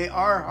today. May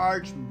our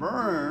hearts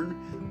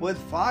burn with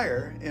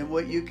fire in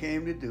what you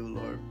came to do,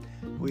 Lord.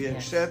 We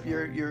accept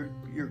your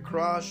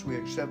cross. We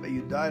accept that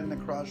you died on the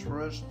cross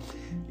for us.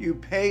 You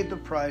paid the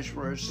price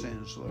for our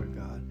sins, Lord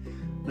God.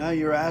 Now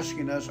you're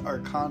asking us our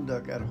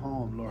conduct at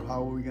home, Lord.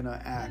 How are we going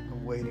to act?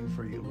 I'm waiting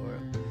for you,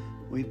 Lord.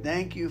 We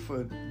thank you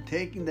for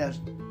taking that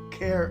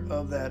care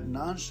of that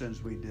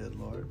nonsense we did,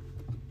 Lord.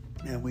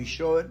 And we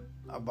show it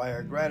by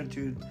our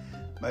gratitude,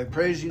 by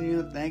praising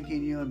you,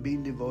 thanking you, and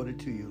being devoted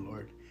to you,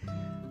 Lord.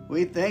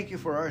 We thank you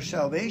for our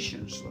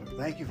salvations, Lord.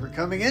 Thank you for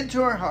coming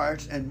into our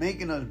hearts and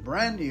making us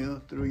brand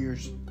new through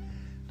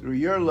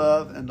your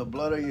love and the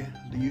blood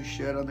you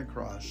shed on the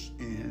cross.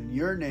 In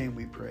your name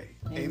we pray.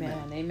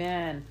 Amen.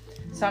 Amen.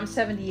 Psalm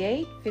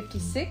 78,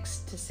 56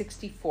 to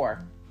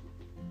 64.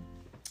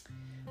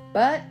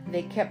 But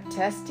they kept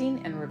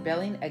testing and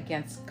rebelling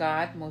against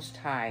God Most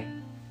High.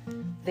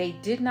 They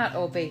did not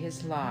obey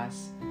his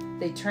laws.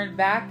 They turned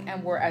back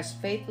and were as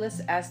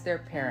faithless as their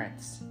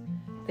parents.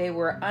 They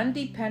were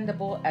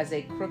undependable as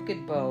a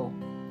crooked bow.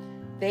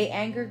 They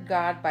angered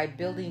God by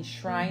building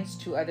shrines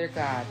to other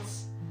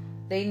gods.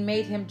 They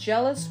made him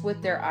jealous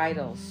with their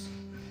idols.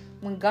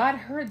 When God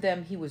heard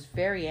them, he was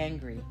very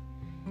angry,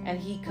 and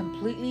he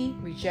completely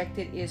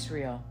rejected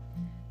Israel.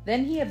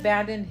 Then he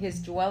abandoned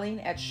his dwelling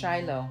at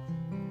Shiloh,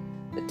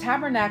 the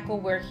tabernacle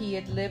where he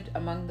had lived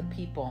among the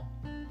people.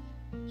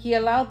 He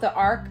allowed the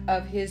ark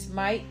of his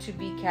might to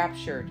be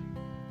captured.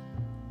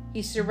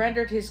 He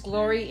surrendered his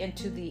glory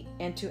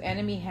into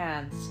enemy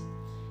hands.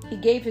 He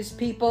gave his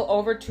people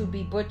over to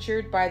be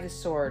butchered by the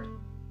sword,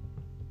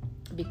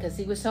 because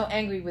he was so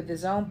angry with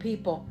his own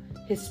people,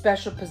 his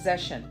special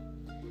possession.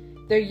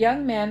 Their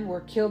young men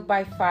were killed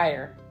by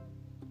fire.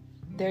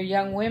 Their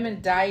young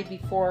women died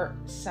before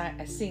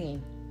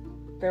singing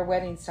their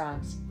wedding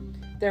songs.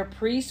 Their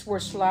priests were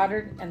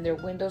slaughtered, and their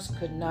widows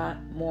could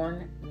not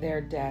mourn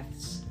their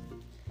deaths.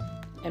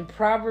 And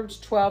Proverbs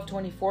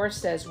 12:24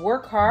 says,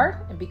 work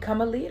hard and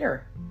become a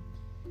leader.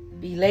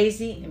 Be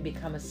lazy and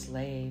become a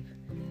slave.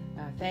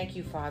 Thank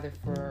you, Father,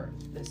 for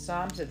the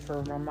Psalms and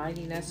for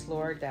reminding us,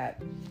 Lord,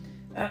 that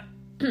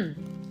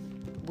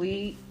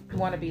we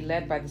want to be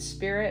led by the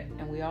Spirit,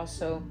 and we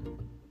also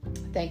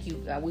thank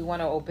you. We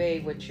want to obey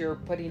what you're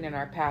putting in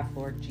our path,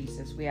 Lord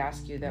Jesus. We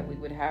ask you that we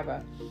would have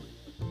a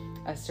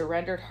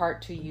surrendered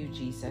heart to you,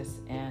 Jesus.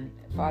 And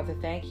Father,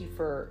 thank you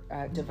for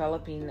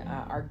developing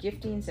our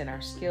giftings and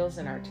our skills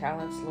and our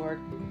talents, Lord,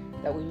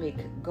 that we may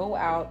go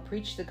out,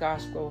 preach the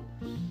gospel,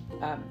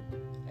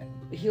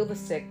 heal the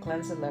sick,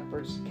 cleanse the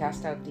lepers,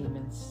 cast out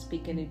demons,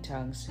 speak in new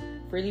tongues.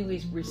 Freely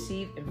we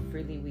receive and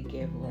freely we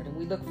give, Lord. And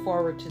we look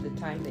forward to the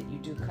time that you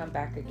do come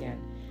back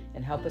again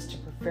and help us to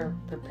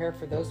prepare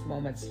for those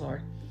moments,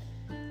 Lord.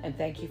 And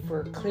thank you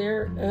for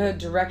clear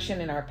direction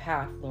in our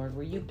path, Lord,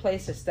 where you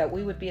place us, that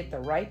we would be at the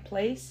right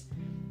place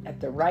at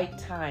the right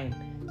time,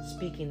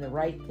 speaking the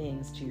right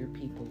things to your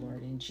people,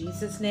 Lord. In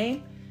Jesus'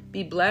 name,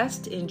 be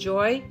blessed,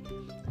 enjoy,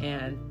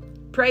 and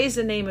praise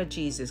the name of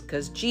Jesus,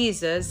 because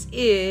Jesus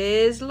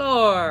is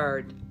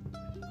Lord.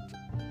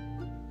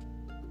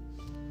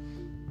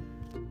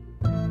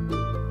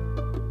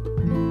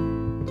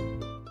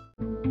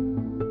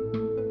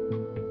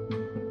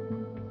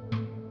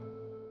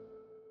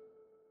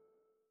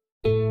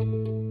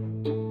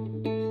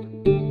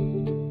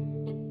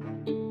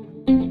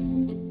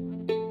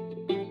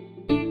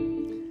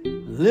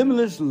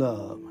 Limitless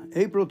love,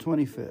 April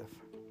 25th.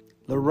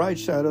 The right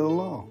side of the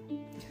law.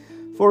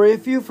 For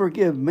if you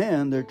forgive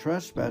men their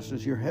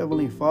trespasses, your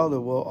heavenly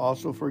Father will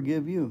also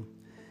forgive you.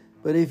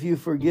 But if you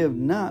forgive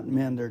not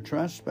men their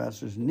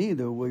trespasses,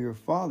 neither will your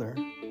Father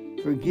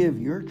forgive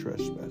your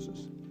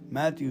trespasses.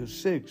 Matthew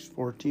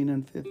 6:14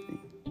 and 15.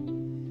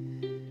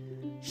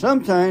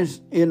 Sometimes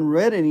in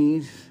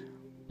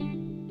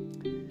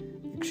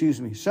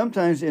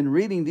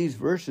reading these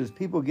verses,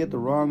 people get the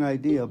wrong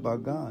idea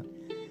about God.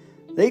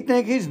 They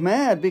think he's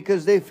mad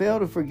because they fail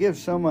to forgive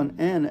someone,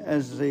 and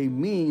as a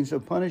means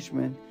of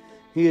punishment,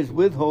 he is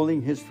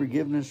withholding his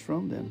forgiveness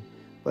from them.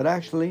 But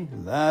actually,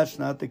 that's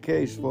not the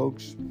case,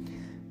 folks.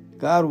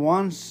 God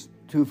wants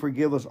to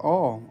forgive us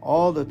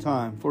all the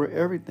time, for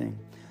everything.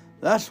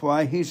 That's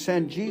why he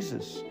sent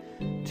Jesus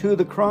to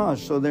the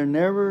cross, so there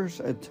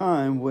never's a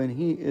time when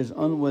he is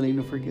unwilling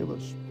to forgive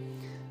us.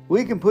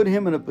 We can put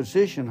him in a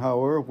position,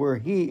 however, where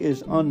he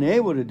is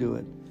unable to do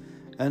it.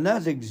 And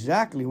that's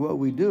exactly what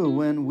we do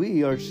when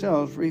we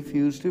ourselves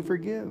refuse to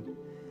forgive.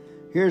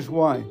 Here's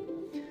why.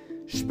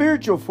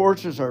 Spiritual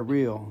forces are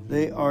real.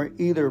 They are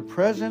either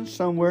present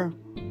somewhere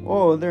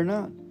or they're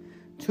not.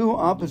 Two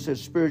opposite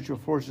spiritual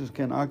forces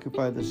can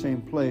occupy the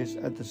same place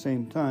at the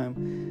same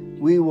time.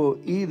 We will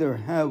either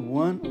have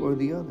one or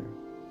the other.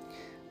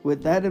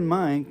 With that in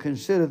mind,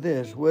 consider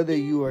this. Whether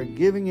you are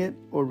giving it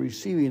or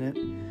receiving it,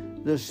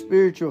 the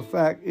spiritual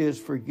fact is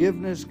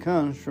forgiveness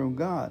comes from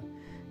God.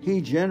 He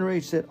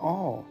generates it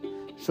all.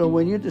 So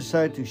when you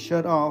decide to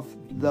shut off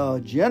the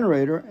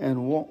generator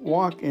and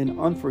walk in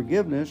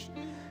unforgiveness,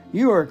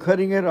 you are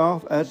cutting it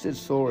off at its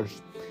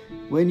source.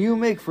 When you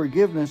make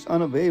forgiveness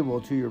unavailable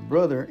to your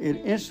brother, it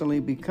instantly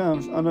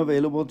becomes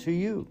unavailable to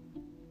you.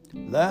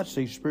 That's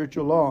a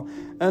spiritual law,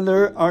 and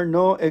there are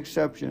no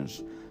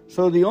exceptions.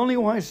 So the only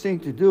wise thing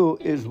to do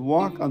is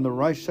walk on the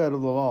right side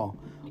of the law.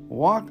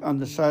 Walk on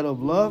the side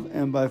of love,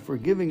 and by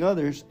forgiving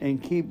others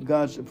and keep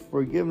God's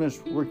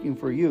forgiveness working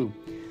for you.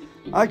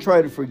 I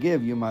try to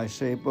forgive, you might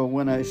say, but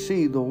when I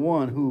see the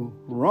one who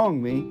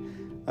wronged me,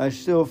 I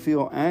still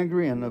feel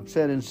angry and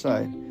upset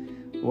inside.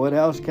 What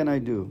else can I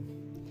do?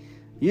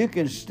 You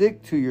can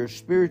stick to your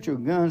spiritual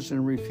guns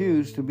and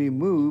refuse to be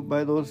moved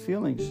by those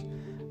feelings.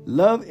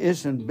 Love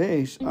isn't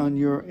based on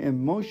your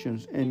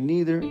emotions, and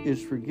neither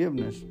is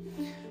forgiveness.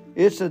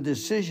 It's a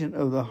decision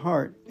of the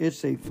heart.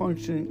 It's a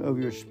functioning of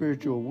your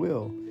spiritual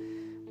will.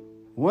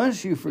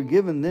 Once you've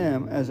forgiven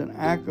them as an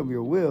act of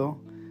your will,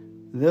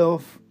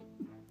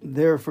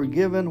 they're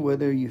forgiven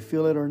whether you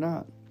feel it or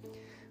not.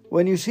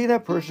 When you see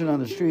that person on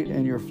the street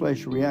and your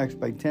flesh reacts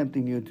by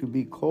tempting you to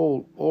be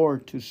cold or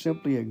to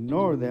simply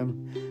ignore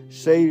them,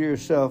 say to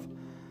yourself,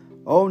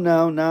 "Oh,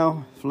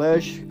 now,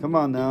 flesh, come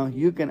on now,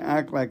 you can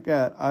act like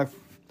that.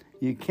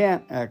 You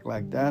can't act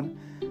like that.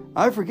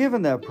 I've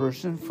forgiven that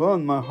person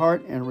from my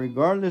heart, and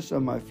regardless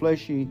of my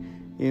fleshy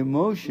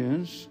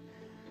emotions,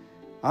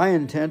 I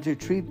intend to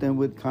treat them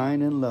with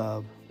kind and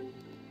love.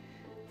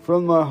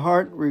 From my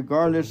heart,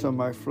 regardless of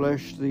my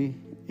fleshly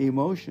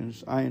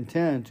emotions, I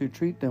intend to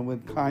treat them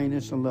with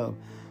kindness and love.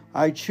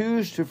 I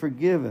choose to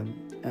forgive him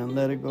and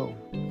let it go."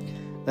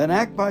 Then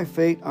act by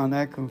faith on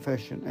that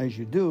confession. As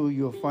you do,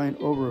 you'll find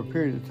over a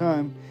period of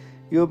time,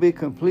 you'll be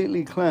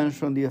completely cleansed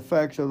from the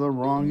effects of the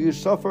wrong you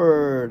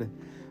suffered.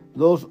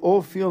 Those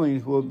old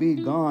feelings will be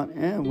gone,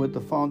 and with the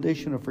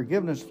foundation of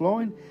forgiveness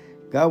flowing,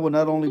 God will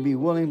not only be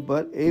willing,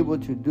 but able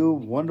to do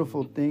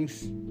wonderful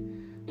things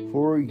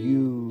for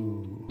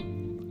you.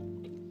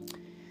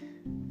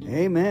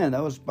 Amen.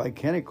 That was by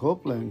Kenny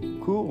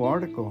Copeland. Cool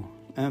article.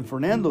 And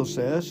Fernando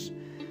says,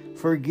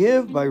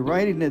 forgive by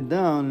writing it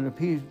down in a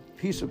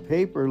piece of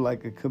paper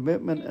like a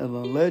commitment and a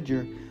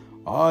ledger.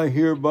 I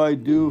hereby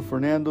do,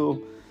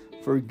 Fernando,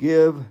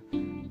 forgive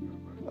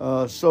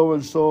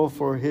so-and-so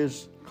for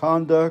his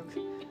conduct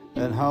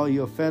and how he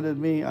offended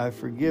me. I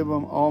forgive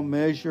him all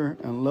measure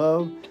and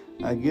love.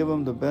 I give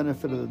him the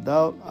benefit of the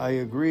doubt. I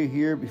agree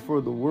here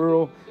before the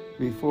world,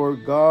 before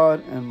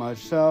God and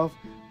myself,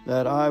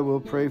 that I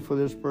will pray for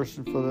this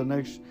person for the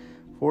next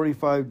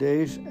 45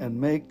 days and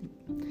make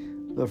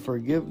the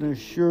forgiveness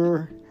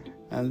sure.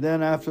 And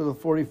then after the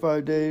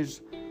 45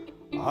 days,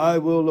 I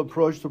will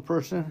approach the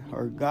person,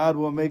 or God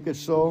will make it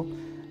so,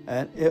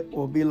 and it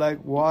will be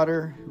like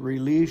water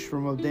released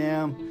from a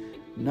dam,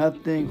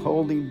 nothing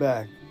holding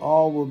back.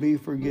 All will be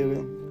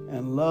forgiven,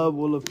 and love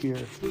will appear.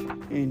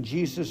 In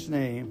Jesus'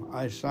 name,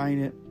 I sign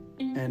it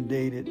and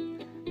date it.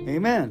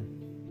 Amen.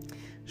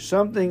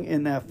 Something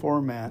in that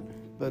format.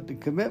 But the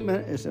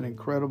commitment is an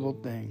incredible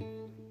thing.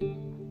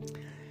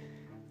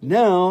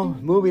 Now,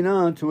 moving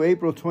on to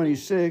April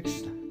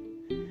 26th,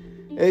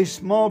 A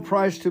Small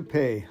Price to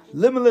Pay.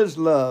 Limitless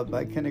Love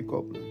by Kenny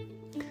Copeland.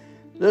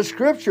 The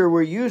scripture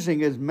we're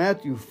using is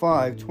Matthew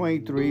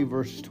 5:23,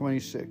 verse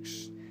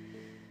 26.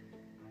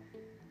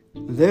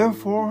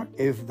 Therefore,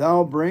 if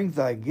thou bring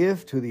thy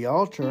gift to the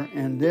altar,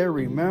 and there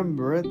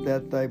remember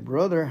that thy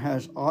brother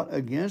has aught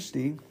against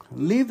thee,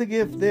 leave the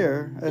gift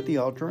there at the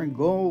altar and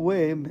go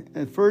away,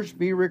 and first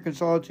be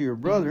reconciled to your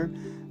brother,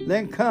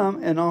 then come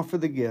and offer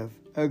the gift.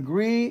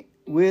 Agree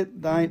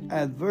with thine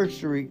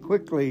adversary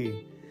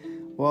quickly,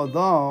 while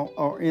thou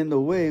art in the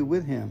way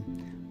with him,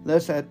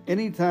 lest at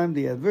any time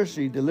the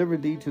adversary deliver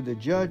thee to the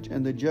judge,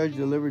 and the judge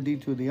deliver thee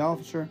to the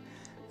officer,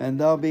 and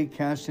thou be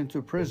cast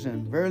into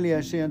prison. Verily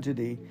I say unto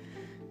thee,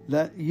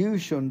 that you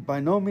should by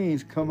no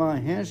means come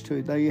on hands to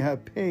it, that you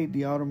have paid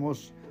the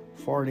outermost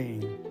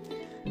farthing.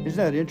 Isn't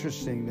that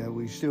interesting that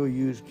we still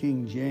use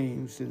King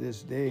James to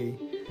this day?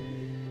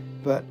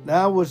 But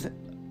that was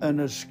an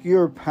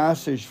obscure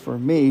passage for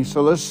me.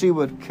 So let's see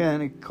what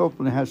Kenneth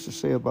Copeland has to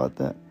say about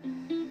that.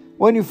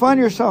 When you find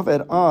yourself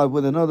at odds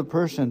with another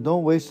person,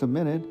 don't waste a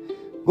minute.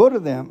 Go to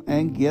them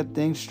and get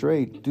things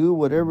straight. Do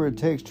whatever it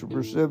takes to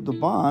preserve the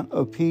bond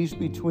of peace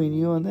between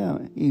you and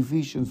them.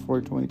 Ephesians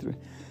 4:23.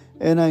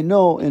 And I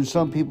know in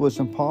some people it's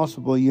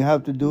impossible. You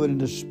have to do it in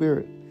the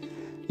Spirit.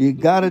 You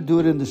got to do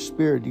it in the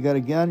Spirit. You got to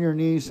get on your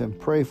knees and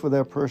pray for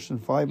that person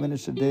 5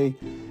 minutes a day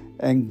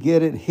and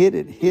get it,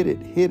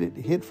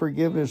 hit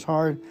forgiveness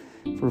hard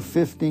for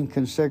 15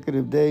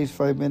 consecutive days,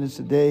 5 minutes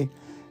a day.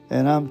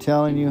 And I'm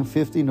telling you,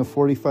 15 to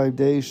 45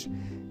 days,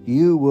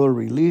 you will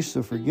release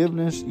the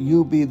forgiveness.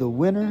 You'll be the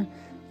winner.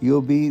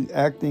 You'll be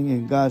acting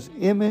in God's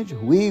image.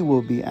 We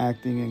will be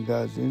acting in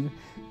God's image.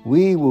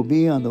 We will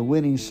be on the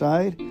winning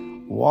side.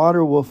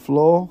 Water will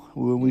flow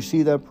when we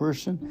see that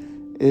person.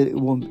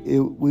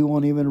 We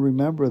won't even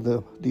remember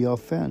the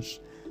offense.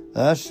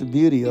 That's the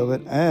beauty of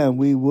it. And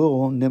we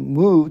will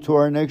move to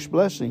our next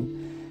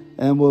blessing.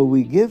 And what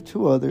we give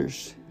to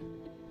others,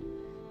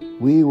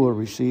 we will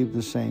receive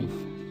the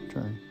same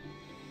return.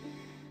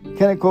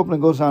 Kenneth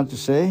Copeland goes on to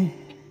say,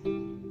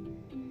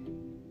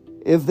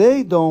 if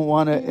they don't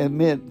want to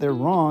admit they're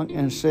wrong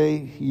and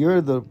say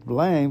you're the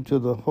blame to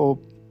the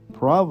whole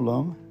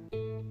problem,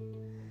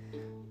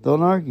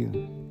 don't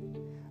argue.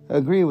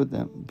 Agree with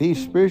them. Be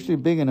spiritually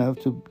big enough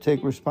to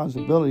take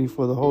responsibility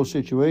for the whole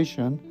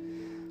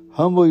situation.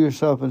 Humble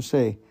yourself and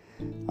say,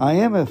 I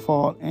am at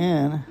fault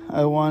and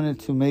I wanted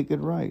to make it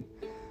right.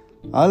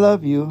 I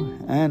love you,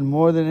 and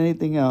more than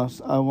anything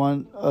else, I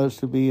want us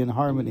to be in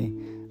harmony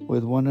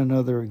with one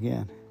another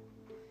again.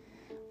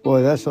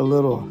 Boy, that's a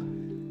little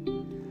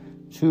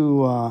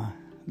to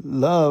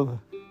love.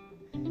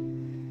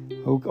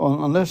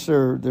 Unless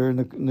they're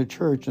in the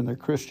church and they're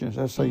Christians,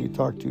 that's how you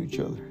talk to each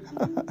other.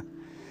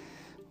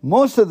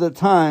 Most of the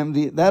time,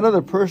 that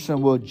other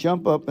person will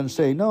jump up and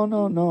say,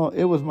 no,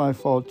 it was my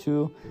fault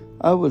too.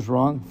 I was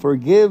wrong.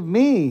 Forgive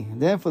me.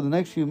 Then for the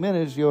next few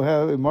minutes, you'll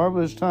have a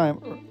marvelous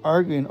time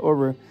arguing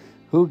over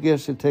who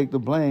gets to take the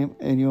blame,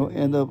 and you'll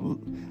end up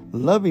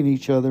loving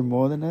each other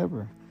more than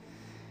ever.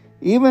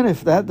 Even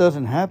if that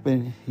doesn't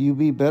happen, you'll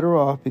be better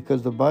off,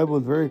 because the Bible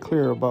is very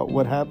clear about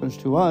what happens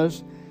to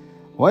us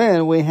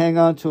when we hang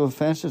on to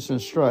offenses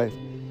and strife.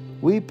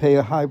 We pay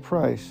a high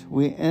price.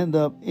 We end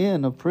up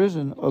in a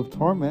prison of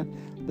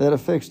torment that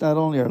affects not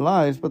only our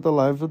lives, but the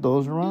lives of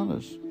those around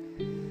us.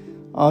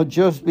 I'll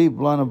just be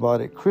blunt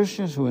about it.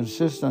 Christians who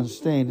insist on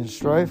staying in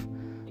strife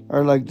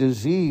are like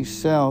diseased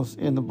cells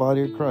in the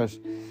body of Christ.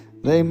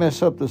 They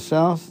mess up the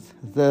cells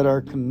that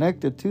are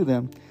connected to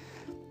them.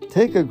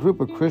 Take a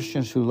group of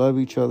Christians who love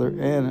each other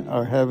and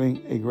are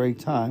having a great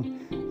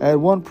time. Add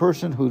one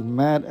person who's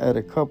mad at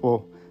a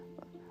couple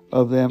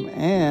of them,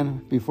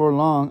 and before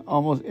long,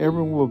 almost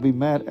everyone will be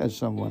mad at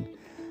someone.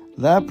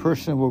 That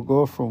person will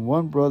go from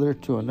one brother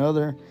to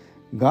another,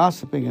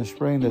 gossiping and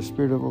spraying the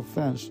spirit of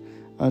offense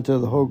until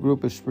the whole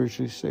group is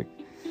spiritually sick.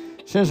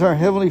 Since our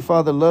Heavenly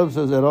Father loves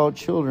us at all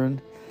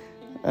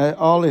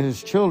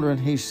His children,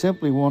 He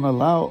simply won't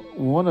allow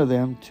one of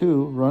them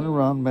to run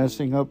around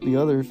messing up the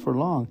others for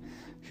long.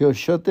 He'll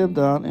shut them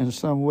down in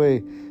some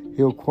way.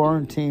 He'll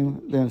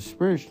quarantine them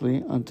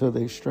spiritually until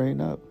they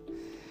straighten up.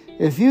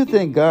 If you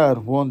think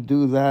God won't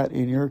do that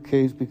in your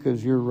case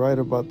because you're right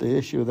about the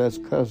issue that's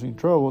causing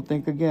trouble,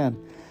 think again.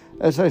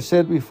 As I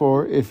said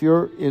before, if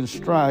you're in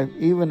strife,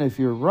 even if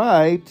you're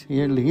right,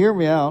 hear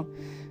me out,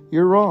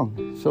 you're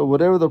wrong. So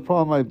whatever the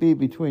problem might be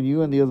between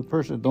you and the other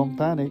person, don't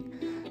panic.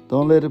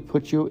 Don't let it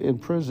put you in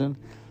prison.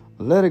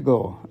 Let it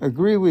go.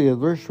 Agree with the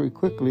adversary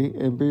quickly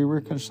and be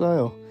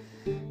reconciled.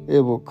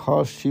 It will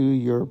cost you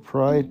your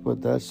pride,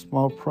 but that's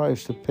small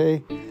price to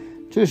pay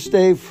to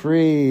stay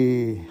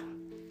free.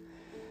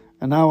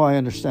 And now I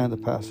understand the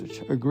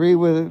passage. Agree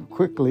with it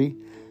quickly.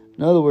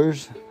 In other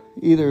words,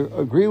 either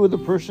agree with the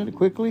person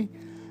quickly,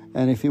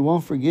 and if he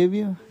won't forgive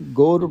you,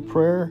 go to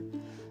prayer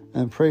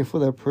and pray for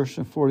that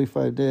person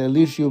 45 days. At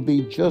least you'll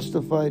be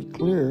justified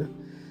clear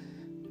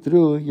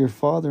through your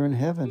Father in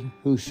heaven,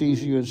 who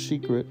sees you in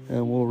secret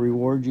and will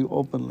reward you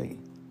openly.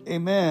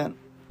 Amen.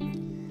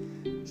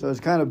 So it's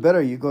kind of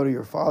better you go to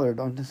your Father,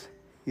 don't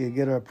you?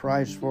 Get a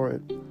prize for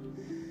it.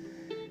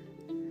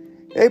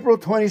 April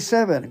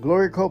 27,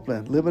 Gloria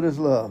Copeland, Live It As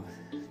Love.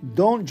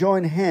 Don't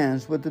join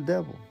hands with the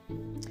devil.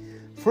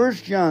 1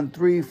 John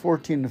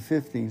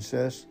 3:14-15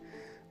 says,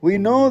 we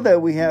know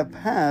that we have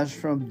passed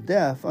from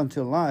death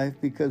unto life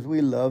because we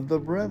love the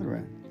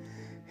brethren.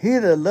 He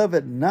that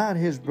loveth not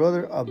his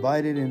brother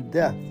abideth in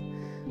death.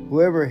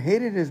 Whoever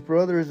hated his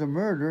brother is a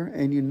murderer,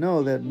 and you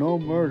know that no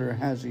murderer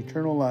has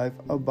eternal life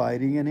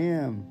abiding in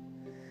him.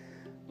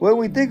 When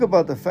we think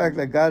about the fact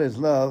that God is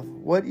love,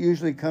 what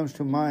usually comes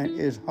to mind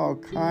is how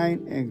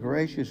kind and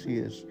gracious He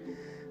is.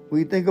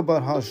 We think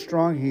about how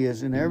strong He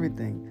is in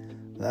everything.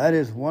 That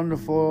is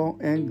wonderful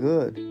and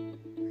good.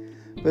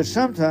 But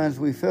sometimes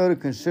we fail to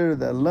consider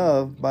that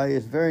love, by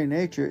its very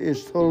nature,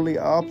 is totally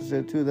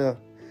opposite to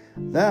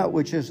that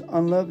which is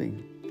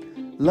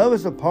unloving. Love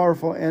is a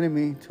powerful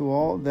enemy to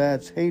all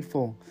that's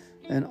hateful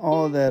and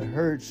all that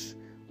hurts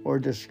or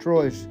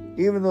destroys.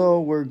 Even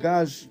though we're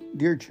God's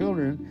dear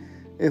children,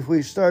 if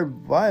we start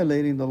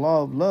violating the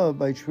law of love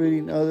by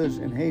treating others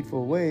in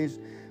hateful ways,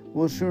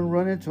 we'll soon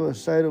run into a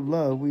side of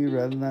love we'd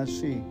rather not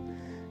see.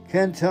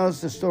 Ken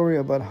tells the story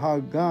about how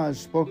God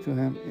spoke to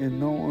him in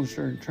no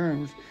uncertain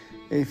terms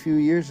a few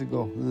years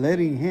ago,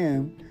 letting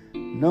him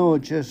know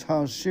just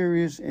how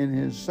serious in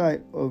his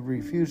sight of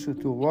refusal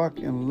to walk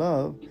in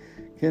love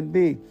can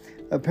be.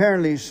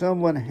 Apparently,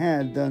 someone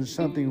had done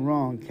something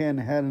wrong. Ken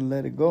hadn't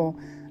let it go,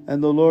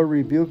 and the Lord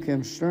rebuked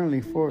him sternly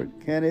for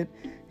it.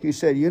 He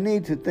said, you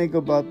need to think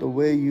about the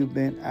way you've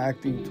been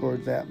acting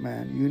towards that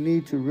man. You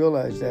need to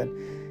realize that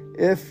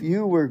if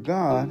you were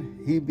God,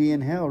 he'd be in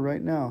hell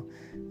right now.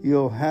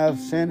 You'll have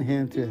sent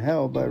him to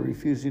hell by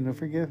refusing to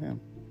forgive him.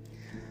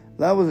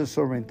 That was a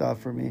sobering thought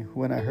for me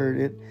when I heard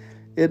it.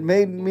 It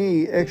made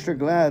me extra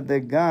glad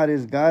that God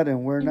is God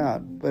and we're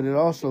not. But it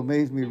also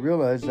made me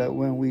realize that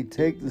when we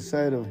take the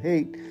side of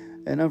hate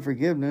and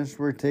unforgiveness,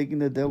 we're taking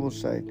the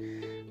devil's side.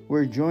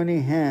 We're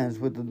joining hands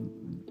with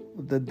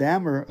the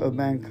damner of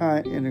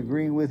mankind and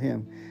agreeing with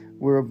him.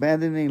 We're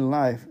abandoning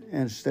life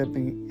and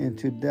stepping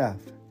into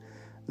death.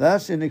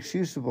 That's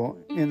inexcusable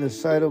in the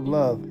sight of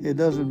love. It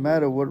doesn't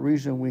matter what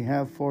reason we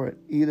have for it.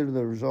 Either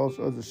the results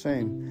are the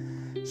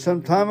same.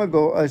 Some time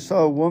ago, I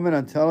saw a woman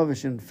on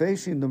television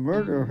facing the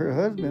murder of her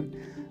husband.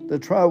 The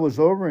trial was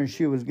over and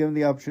she was given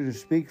the opportunity to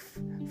speak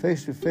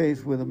face to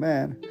face with a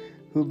man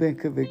who'd been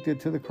convicted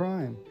to the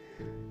crime.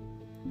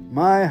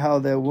 My, how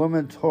that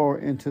woman tore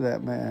into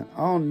that man.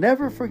 I'll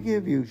never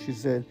forgive you, she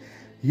said.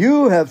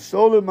 You have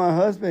stolen my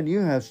husband. You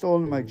have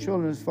stolen my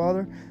children's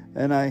father.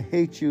 And I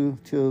hate you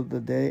till the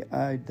day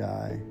I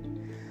die.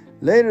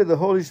 Later, the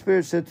Holy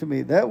Spirit said to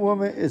me, that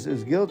woman is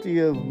as guilty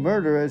of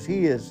murder as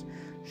he is.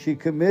 She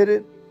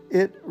committed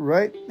it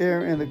right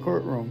there in the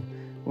courtroom.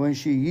 When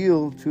she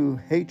yielded to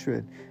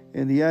hatred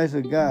in the eyes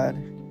of God,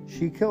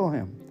 she killed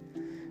him.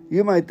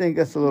 You might think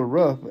that's a little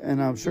rough,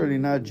 and I'm certainly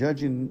not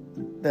judging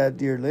that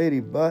dear lady,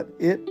 but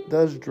it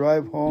does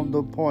drive home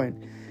the point.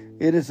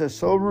 It is a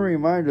sobering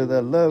reminder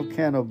that love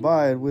can't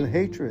abide with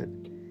hatred.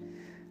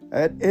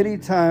 At any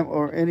time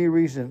or any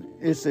reason,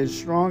 it's a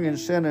strong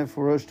incentive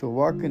for us to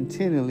walk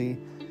continually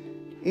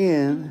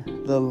in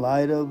the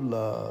light of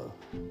love.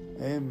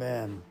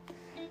 Amen.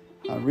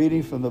 I'm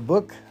reading from the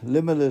book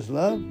Limitless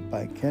Love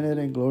by Kenneth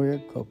and Gloria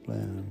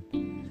Copeland.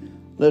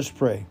 Let's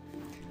pray.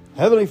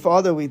 Heavenly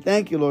Father, we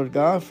thank you, Lord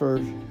God,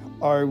 for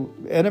our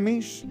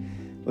enemies.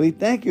 We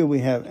thank you we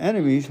have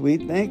enemies. We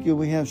thank you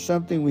we have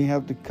something we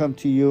have to come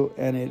to you,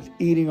 and it's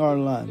eating our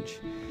lunch.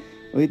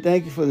 We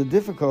thank you for the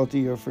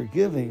difficulty of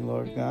forgiving,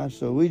 Lord God.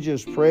 So we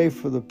just pray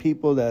for the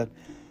people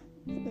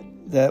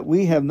that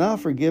we have not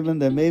forgiven,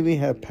 that maybe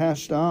have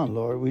passed on,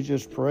 Lord. We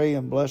just pray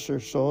and bless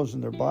their souls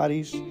and their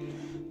bodies.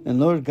 And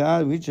Lord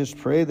God, we just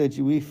pray that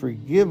we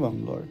forgive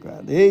them, Lord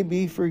God. They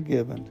be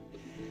forgiven.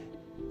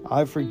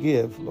 I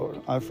forgive,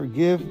 Lord. I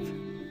forgive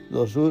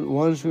those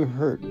ones who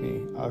hurt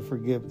me. I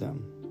forgive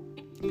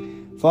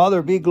them.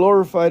 Father, be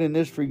glorified in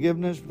this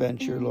forgiveness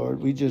venture,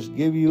 Lord. We just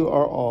give you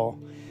our all.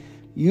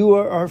 You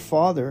are our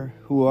Father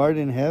who art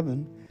in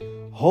heaven.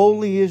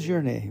 Holy is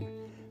your name.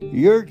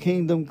 Your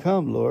kingdom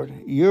come, Lord.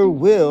 Your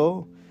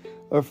will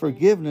of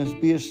forgiveness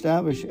be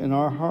established in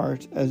our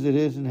hearts as it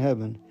is in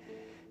heaven.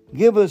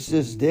 Give us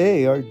this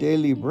day our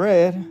daily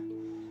bread,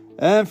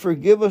 and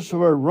forgive us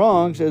of our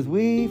wrongs as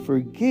we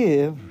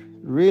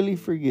really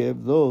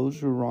forgive those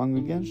who wrong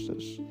against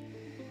us.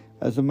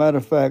 As a matter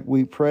of fact,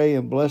 we pray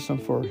and bless them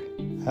for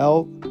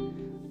health,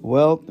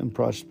 wealth, and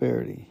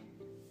prosperity.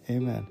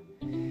 Amen.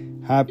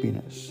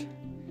 Happiness.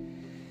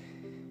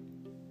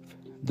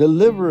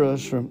 Deliver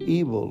us from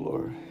evil,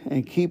 Lord,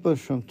 and keep us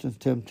from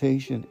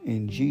temptation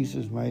in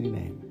Jesus' mighty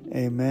name.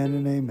 Amen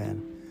and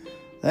amen.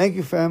 Thank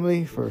you,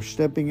 family, for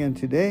stepping in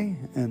today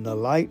in the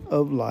light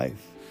of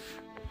life.